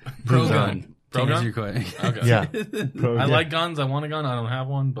 Pro gun. Pro To answer gun? your question. Okay. Yeah. I like guns. I want a gun. I don't have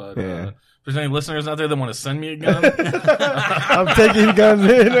one, but Yeah. if there's any listeners out there that want to send me a gun, I'm taking guns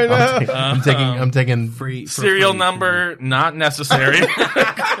in right now. I'm taking Free. for serial free. number not necessary.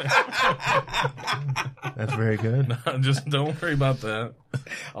 That's very good. Just don't worry about that.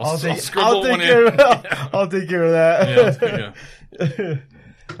 I'll I'll scribble take one care in. of, I'll take care of that. Yeah.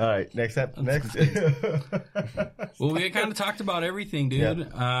 All right, next up. Next. Well, we kind of talked about everything,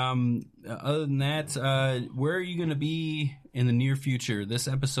 dude. Other than that, where are you going to be in the near future? This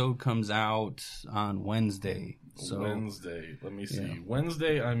episode comes out on Wednesday. So Wednesday. Let me see.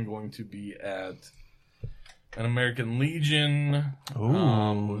 Wednesday, I'm going to be at an American Legion.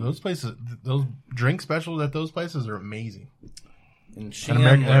 Ooh, those places, those drink specials at those places are amazing. In At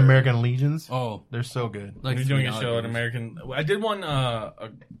Chandler. American Legions, oh, they're so good. like We're doing a $3. show at American. I did one a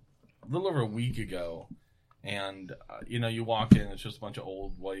little over a week ago, and you walk in, it's just a bunch of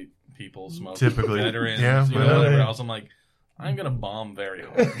old white people smoking, Typically. veterans, Yeah, whatever really. else. I'm like, I'm gonna bomb very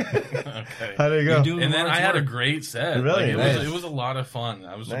hard. Okay. How do you go? You're doing And then Lord's I had a work. great set. Really? Like, Nice. it was a lot of fun.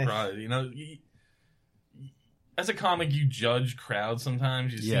 I was Nice. surprised. As a comic, you judge crowds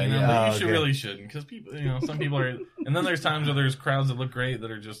sometimes. You see Yeah, them, yeah. but you Oh, should okay. really shouldn't, because people, some people are. And then there's times where there's crowds that look great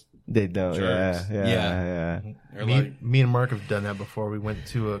that are just They don't. Jerks. Yeah. are Me, like. me and Mark have done that before. We went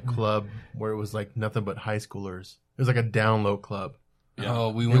to a club where it was like nothing but high schoolers. It was like a down low club. Yeah. Oh,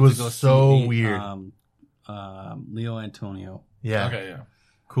 we It went was to go so see weird. Leo Antonio. Yeah, Okay, yeah.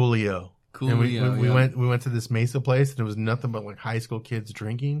 Coolio. And we Coolio, yeah. went to this Mesa place and it was nothing but like high school kids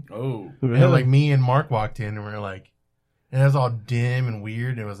drinking. Oh, And like me and Mark walked in and we were like, and it was all dim and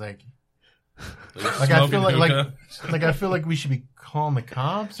weird. And it was like, Like I feel like I feel like we should be calling the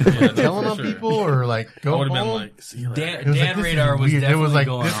cops or telling on people or like go would have been home. like, see you later. Dan radar was weird. definitely It was like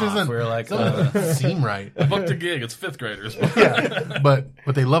going this off. isn't We're like, doesn't seem right. I booked a gig. It's fifth graders. Yeah, but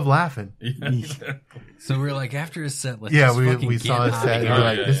they love laughing. so we're like, after his set, let's Yeah, just fucking we get saw his out set. of And here. we're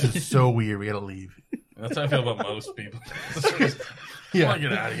like, this is so weird. We gotta leave. That's how I feel about most people. I Yeah, want to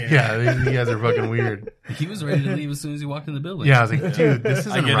get out of here. yeah. You guys are fucking weird. He was ready to leave as soon as he walked in the building. Yeah, I was like, dude, this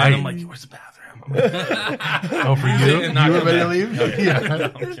I isn't get right. in. I'm like, where's the bathroom? I'm like, Oh, for you? And not You were come ready to back. leave? Okay. Yeah.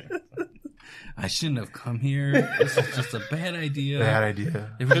 Okay. I shouldn't have come here. This is just a bad idea. Bad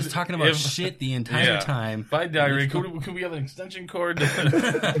idea. They were just talking about If- shit the entire Yeah. time. If I diarrhea, could we have an extension cord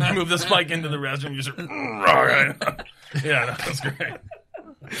to move this mic into the restroom? You just, all right. Yeah, no, that's great.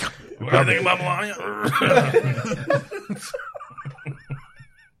 What do you think about Melania?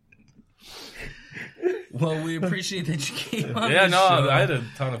 Well, we appreciate that you came on. Yeah, the no, show. I had a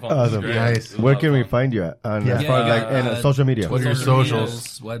ton of fun. Awesome. It was great. Nice. It was a Where lot can of we fun. find you at? On Yeah. as far as like social media? Twitter. Your Social socials.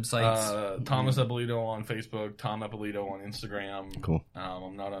 medias, websites. Thomas Eppolito on Facebook, Tom Eppolito on Instagram. Cool.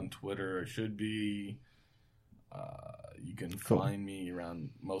 I'm not on Twitter. I should be. You can find me around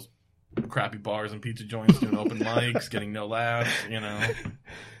most crappy bars and pizza joints doing open mics, getting no laughs, And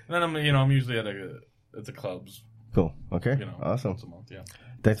then I'm usually at the clubs, Cool. Okay. Awesome. once a month. Yeah.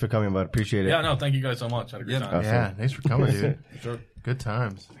 Thanks for coming, bud. Appreciate it. Yeah. No, thank you guys so much. Had a great Yep. time. Awesome. Yeah, thanks for coming, dude. Sure. Good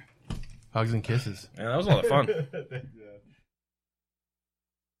times. Hugs and kisses. Yeah, that was a lot of fun.